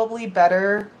it's probably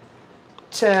better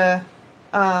to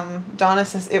Donna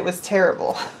says it was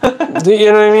terrible. Do you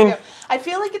know what I mean? I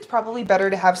feel like it's probably better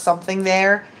to have something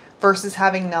there versus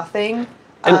having nothing.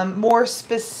 More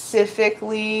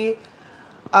specifically,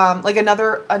 like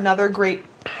another great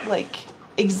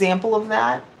example of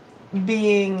that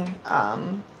being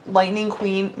Lightning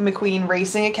McQueen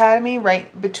Racing Academy,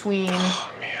 right between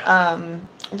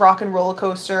Rock and Roller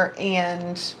Coaster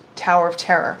and Tower of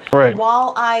Terror. Right.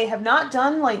 While I have not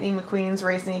done Lightning McQueen's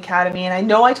Racing Academy, and I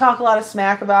know I talk a lot of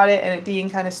smack about it and it being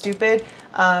kind of stupid,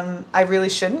 I really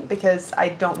shouldn't because I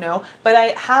don't know, but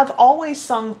I have always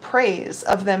sung praise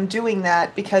of them doing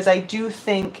that because I do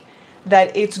think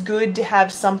that it's good to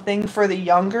have something for the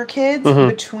younger kids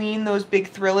between those big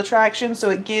thrill attractions, so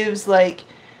it gives you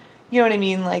know what I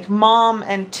mean, Mom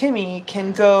and Timmy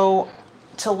can go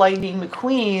to Lightning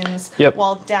McQueen's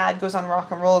while Dad goes on Rock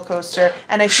and Roller Coaster,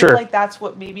 and I feel like that's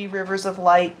what maybe Rivers of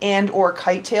Light and or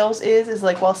Kite Tails is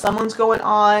while someone's going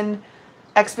on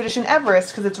Expedition Everest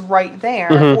because it's right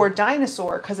there, or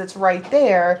Dinosaur because it's right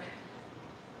there,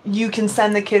 you can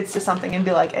send the kids to something and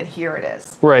be like, and here it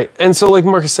is. Right, and so like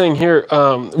Mark is saying here,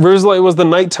 Rivers of Light was the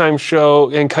nighttime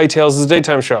show and Kite Tails is the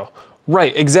daytime show.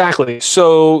 Right, exactly.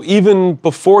 So even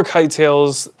before Kite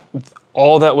Tails,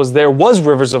 all that was there was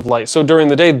Rivers of Light. So during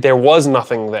the day, there was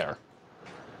nothing there.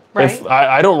 Right.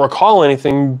 I don't recall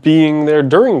anything being there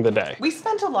during the day. We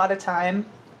spent a lot of time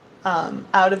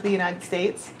out of the United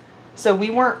States, so we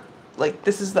weren't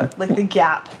this is the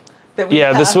gap that we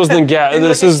have. This was the gap.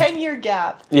 This like is a 10-year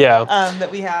gap. Yeah. That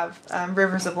we have.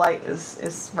 Rivers of Light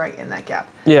is right in that gap.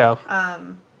 Yeah.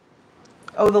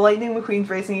 Oh, the Lightning McQueen's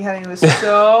Racing Academy was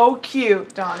so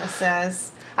cute, Donna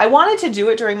says. I wanted to do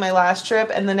it during my last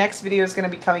trip, and the next video is going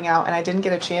to be coming out, and I didn't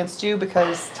get a chance to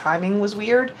because timing was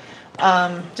weird.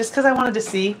 Just because I wanted to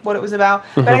see what it was about.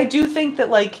 But I do think that,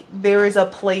 like, there is a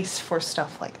place for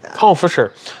stuff like that. Oh, for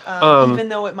sure. Even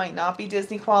though it might not be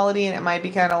Disney quality and it might be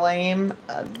kind of lame.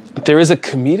 There is a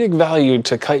comedic value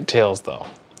to kite tails, though.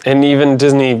 And even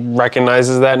Disney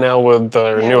recognizes that now with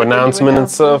the new announcement and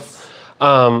stuff.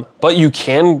 But you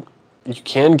can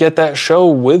get that show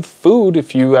with food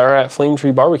if you are at Flame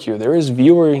Tree Barbecue. There is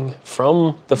viewing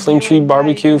from the Flame Tree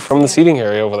Barbecue from the seating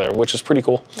area over there, which is pretty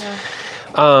cool.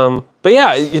 Yeah. But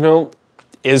yeah, you know,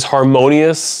 is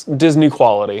Harmonious Disney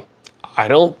quality? I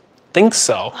don't think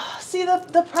so. See, the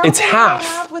problem it's half. I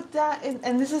have with that,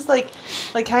 and this is like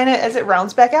kind of as it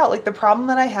rounds back out, like the problem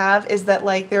that I have is that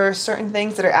like there are certain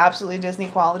things that are absolutely Disney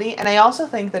quality, and I also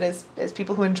think that as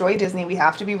people who enjoy Disney, we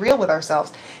have to be real with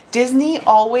ourselves. Disney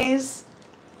always,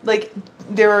 like,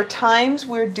 there are times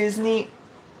where Disney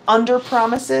under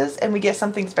promises and we get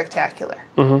something spectacular.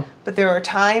 But there are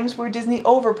times where Disney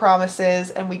over promises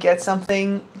and we get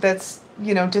something that's,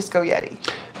 you know, Disco Yeti.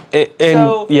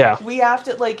 So yeah, we have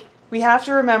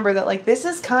to remember that, like, this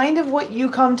is kind of what you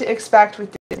come to expect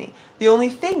with Disney. The only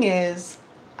thing is,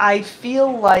 I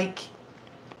feel like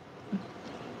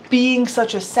being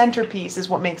such a centerpiece is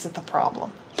what makes it the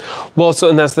problem. Well,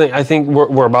 and that's the thing. I think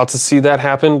we're about to see that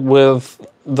happen with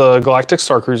the Galactic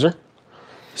Star Cruiser.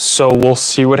 So we'll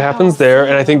see what happens there,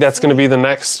 and I think that's going to be the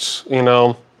next, you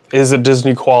know, is it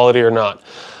Disney quality or not?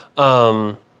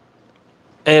 And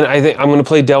I think I'm going to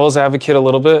play devil's advocate a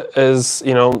little bit as,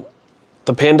 you know,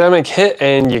 the pandemic hit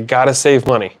and you got to save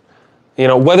money. You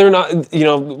know, whether or not, you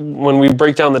know, when we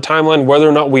break down the timeline, whether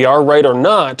or not we are right or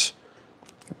not,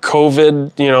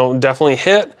 COVID, you know, definitely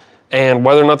hit, and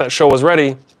whether or not that show was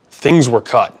ready, things were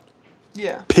cut.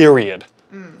 Yeah. Period.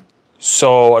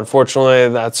 So unfortunately,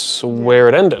 that's where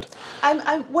it ended.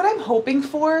 What I'm hoping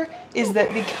for is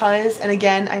that because, and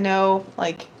again, I know,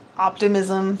 like,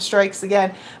 optimism strikes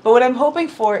again, but what I'm hoping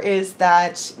for is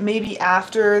that maybe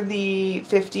after the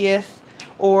 50th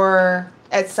or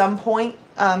at some point,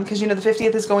 because, you know, the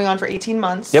 50th is going on for 18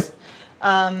 months. Yep.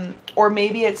 Or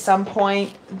maybe at some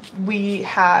point we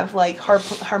have, like,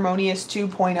 Harmonious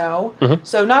 2.0.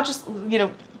 So not just, you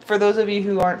know, for those of you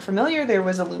who aren't familiar, there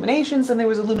was Illuminations and there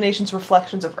was Illuminations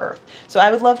Reflections of Earth. So I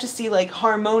would love to see, like,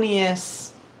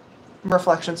 Harmonious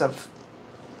Reflections of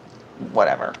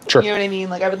whatever. Sure. You know what I mean?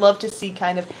 Like, I would love to see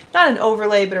kind of, not an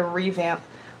overlay, but a revamp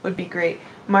would be great.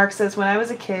 Mark says, when I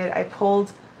was a kid, I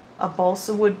pulled a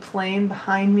balsa wood plane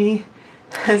behind me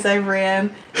as I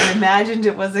ran and imagined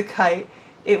it was a kite.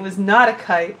 It was not a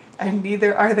kite, and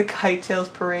neither are the Kite Tails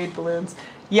parade balloons.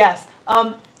 Yes.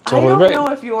 Totally I don't right.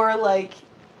 know if you're, like,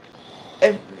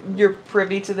 if you're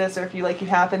privy to this or if you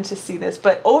happen to see this,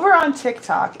 but over on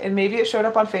TikTok, and maybe it showed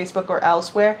up on Facebook or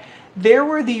elsewhere, there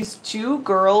were these two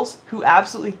girls who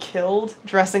absolutely killed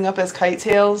dressing up as Kite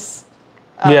Tails.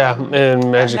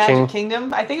 In Magic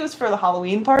Kingdom. I think it was for the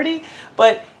Halloween party,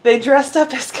 but they dressed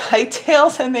up as Kite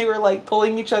Tails and they were, like,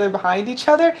 pulling each other behind each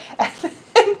other and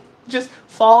then just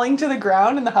falling to the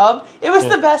ground in the hub. It was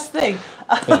the best thing.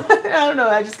 I don't know.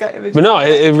 I just got images. But no,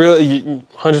 it really,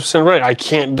 100% right. I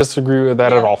can't disagree with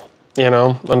that at all. You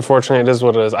know, unfortunately, it is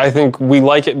what it is. I think we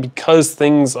like it because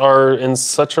things are in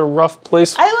such a rough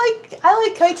place. I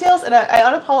like Kite Tails, and I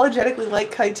unapologetically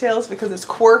like Kite Tails because it's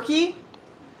quirky.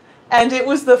 And it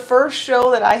was the first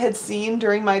show that I had seen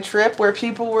during my trip where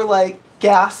people were, like,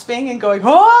 gasping and going,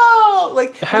 whoa!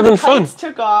 Like, having fun. When the kites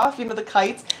took off, you know, the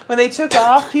kites, when they took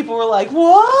off, people were like,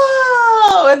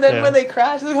 whoa! And then when they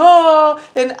crashed, like, oh!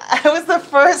 And it was the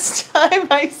first time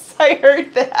I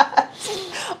heard that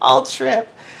all trip.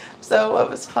 So it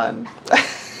was fun.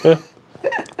 Yeah.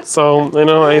 So, you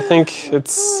know, I think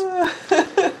it's,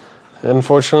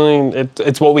 unfortunately,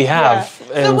 it's what we have. Yeah.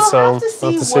 And so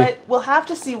we'll have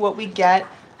to see what we get.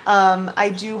 I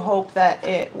do hope that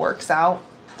it works out.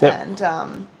 Yep. And I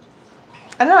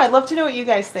don't know. I'd love to know what you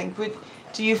guys think.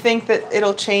 Do you think that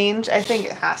it'll change? I think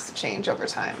it has to change over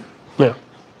time. Yeah.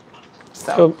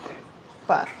 So,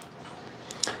 but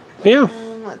yeah.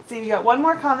 Let's see. We got one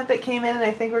more comment that came in, and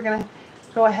I think we're gonna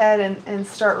go ahead and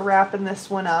start wrapping this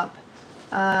one up.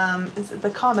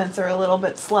 The comments are a little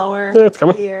bit slower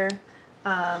here.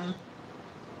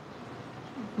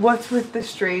 What's with the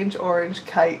strange orange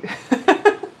kite?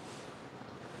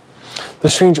 The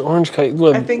strange orange kite.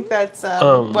 Well, I think that's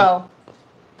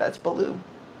that's Baloo.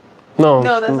 No,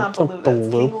 that's not Baloo. That's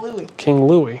King Louie. King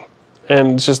Louie,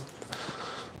 and it's just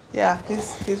Yeah,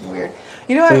 he's weird.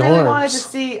 You know, I really wanted to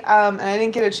see, and I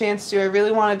didn't get a chance to. I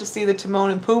really wanted to see the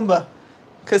Timon and Pumbaa,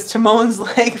 because Timon's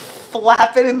like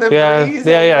flapping in the breeze.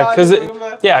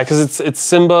 Because it's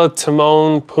Simba,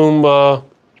 Timon, Pumbaa,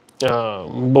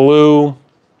 Baloo,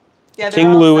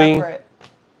 King Louie. Separate.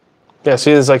 Yeah,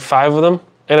 see, there's like 5 of them,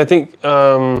 and I think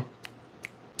the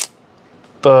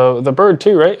bird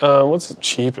too, right? What's the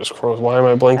cheapest crow? Why am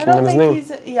I blanking on his name?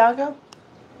 He's Iago.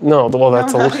 No, well,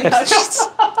 that's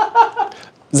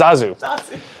Zazu.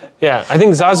 Zazu. Yeah, I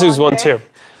think Zazu's one too.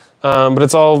 But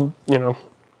it's all, you know.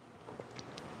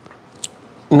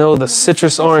 No, the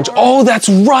citrus orange. Oh, that's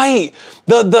right.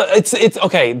 It's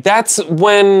okay. That's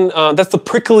when that's the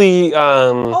prickly.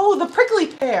 Oh, the prickly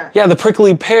pear. Yeah, the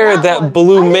prickly pear that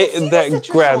Baloo that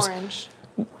grabs. Orange.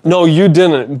 No, you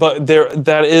didn't. But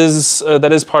that is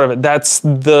part of it. That's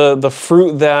the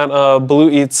fruit that Baloo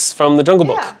eats from the Jungle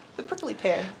Book. Yeah, the prickly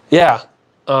pear. Yeah,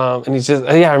 and he's just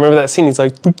I remember that scene. He's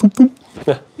like, boop, boop, boop.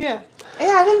 Yeah. Yeah,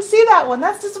 I didn't see that one.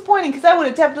 That's disappointing because I would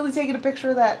have definitely taken a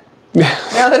picture of that.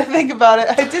 Now that I think about it,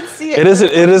 I did see it. It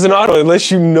is an auto, unless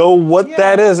you know what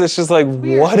that is. It's just like,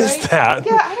 weird, what is that?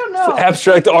 Yeah, I don't know. It's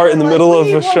abstract art in the middle of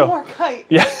a show. More kite.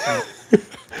 Yeah.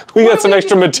 We got some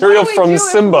extra material from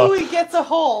Simba. Louie gets a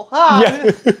hole.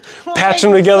 Yeah. Patch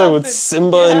them together with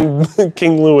Simba and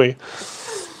King Louie.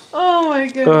 Oh my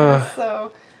goodness.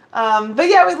 But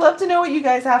yeah, we'd love to know what you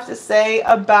guys have to say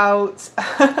about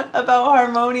about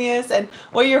Harmonious and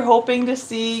what you're hoping to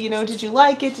see. You know, did you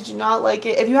like it? Did you not like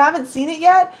it? If you haven't seen it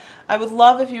yet, I would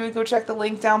love if you would go check the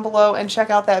link down below and check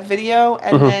out that video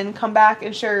and then come back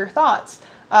and share your thoughts.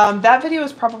 That video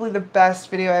is probably the best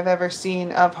video I've ever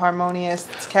seen of Harmonious.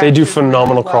 They do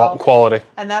phenomenal quality,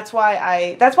 and that's why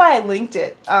I linked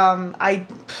it.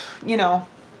 You know,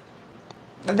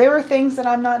 there are things that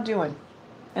I'm not doing.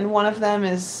 And one of them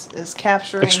is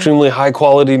capturing extremely high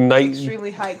quality night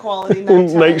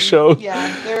night show.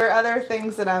 Yeah, there are other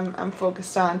things that I'm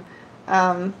focused on.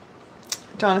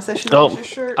 Donna says she loves your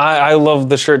shirt. I love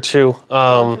the shirt too.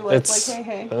 It's like,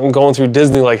 hey. I'm going through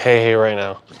Disney like hey right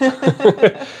now.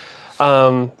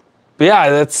 But yeah,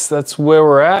 that's where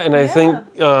we're at, and I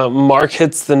think Mark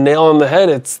hits the nail on the head.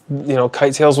 It's, you know,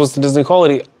 Kite Tales was the Disney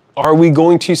quality. Are we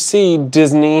going to see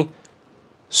Disney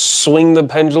swing the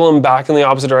pendulum back in the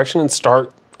opposite direction and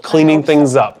start cleaning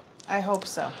things up? I hope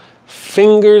so.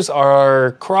 Fingers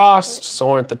are crossed,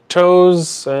 so aren't the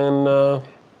toes, and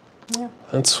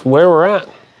that's where we're at.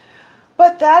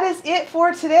 But that is it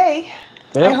for today.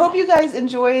 Yeah. I hope you guys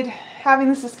enjoyed having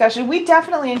this discussion. We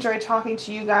definitely enjoyed talking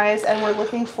to you guys, and we're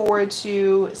looking forward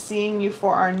to seeing you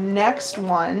for our next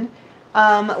one.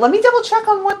 Let me double check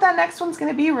on what that next one's going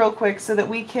to be real quick so that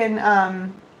we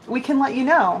can let you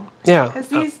know. Yeah.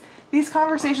 Because these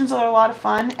conversations are a lot of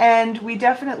fun, and we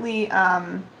definitely...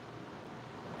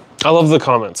 I love the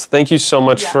comments. Thank you so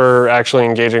much for actually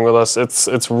engaging with us.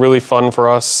 It's really fun for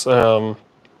us, and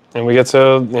we get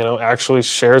to, you know, actually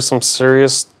share some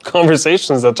serious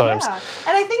conversations at times. Yeah,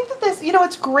 and I think that this, you know,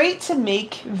 it's great to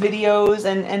make videos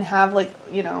and have, like,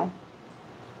 you know,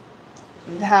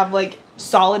 have like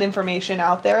solid information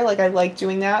out there. Like, I like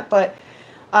doing that, but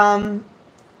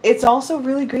it's also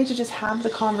really great to just have the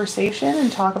conversation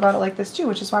and talk about it like this too,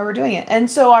 which is why we're doing it. And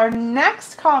so our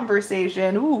next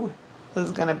conversation, ooh, this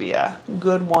is going to be a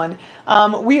good one.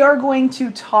 We are going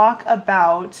to talk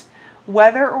about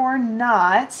whether or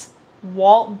not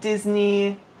Walt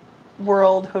Disney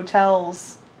World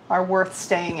hotels are worth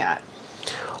staying at.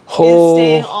 Is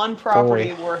staying on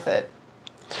property worth it?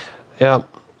 Yeah.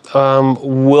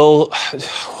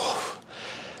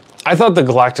 I thought the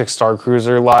Galactic Star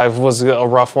Cruiser live was a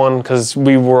rough one because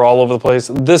we were all over the place.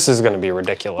 This is going to be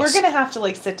ridiculous. We're going to have to,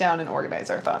 like, sit down and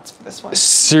organize our thoughts for this one.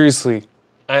 Seriously.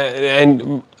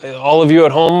 And all of you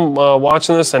at home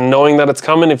watching this and knowing that it's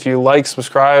coming, if you like,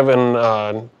 subscribe,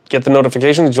 and get the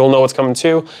notifications, you'll know what's coming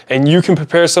too. And you can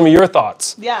prepare some of your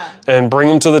thoughts. Yeah. And bring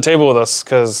them to the table with us,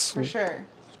 because for sure,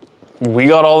 we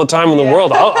got all the time in the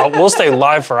world. We'll stay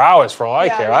live for hours for all I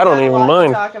care. I don't even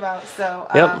mind. To talk about. So,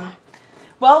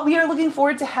 well, we are looking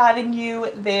forward to having you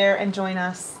there and join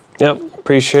us. Yep.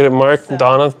 Appreciate it, Mark,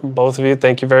 Donna, both of you.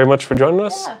 Thank you very much for joining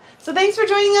us. Yeah. So thanks for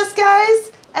joining us,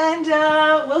 guys. And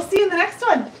we'll see you in the next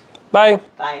one. Bye.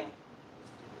 Bye.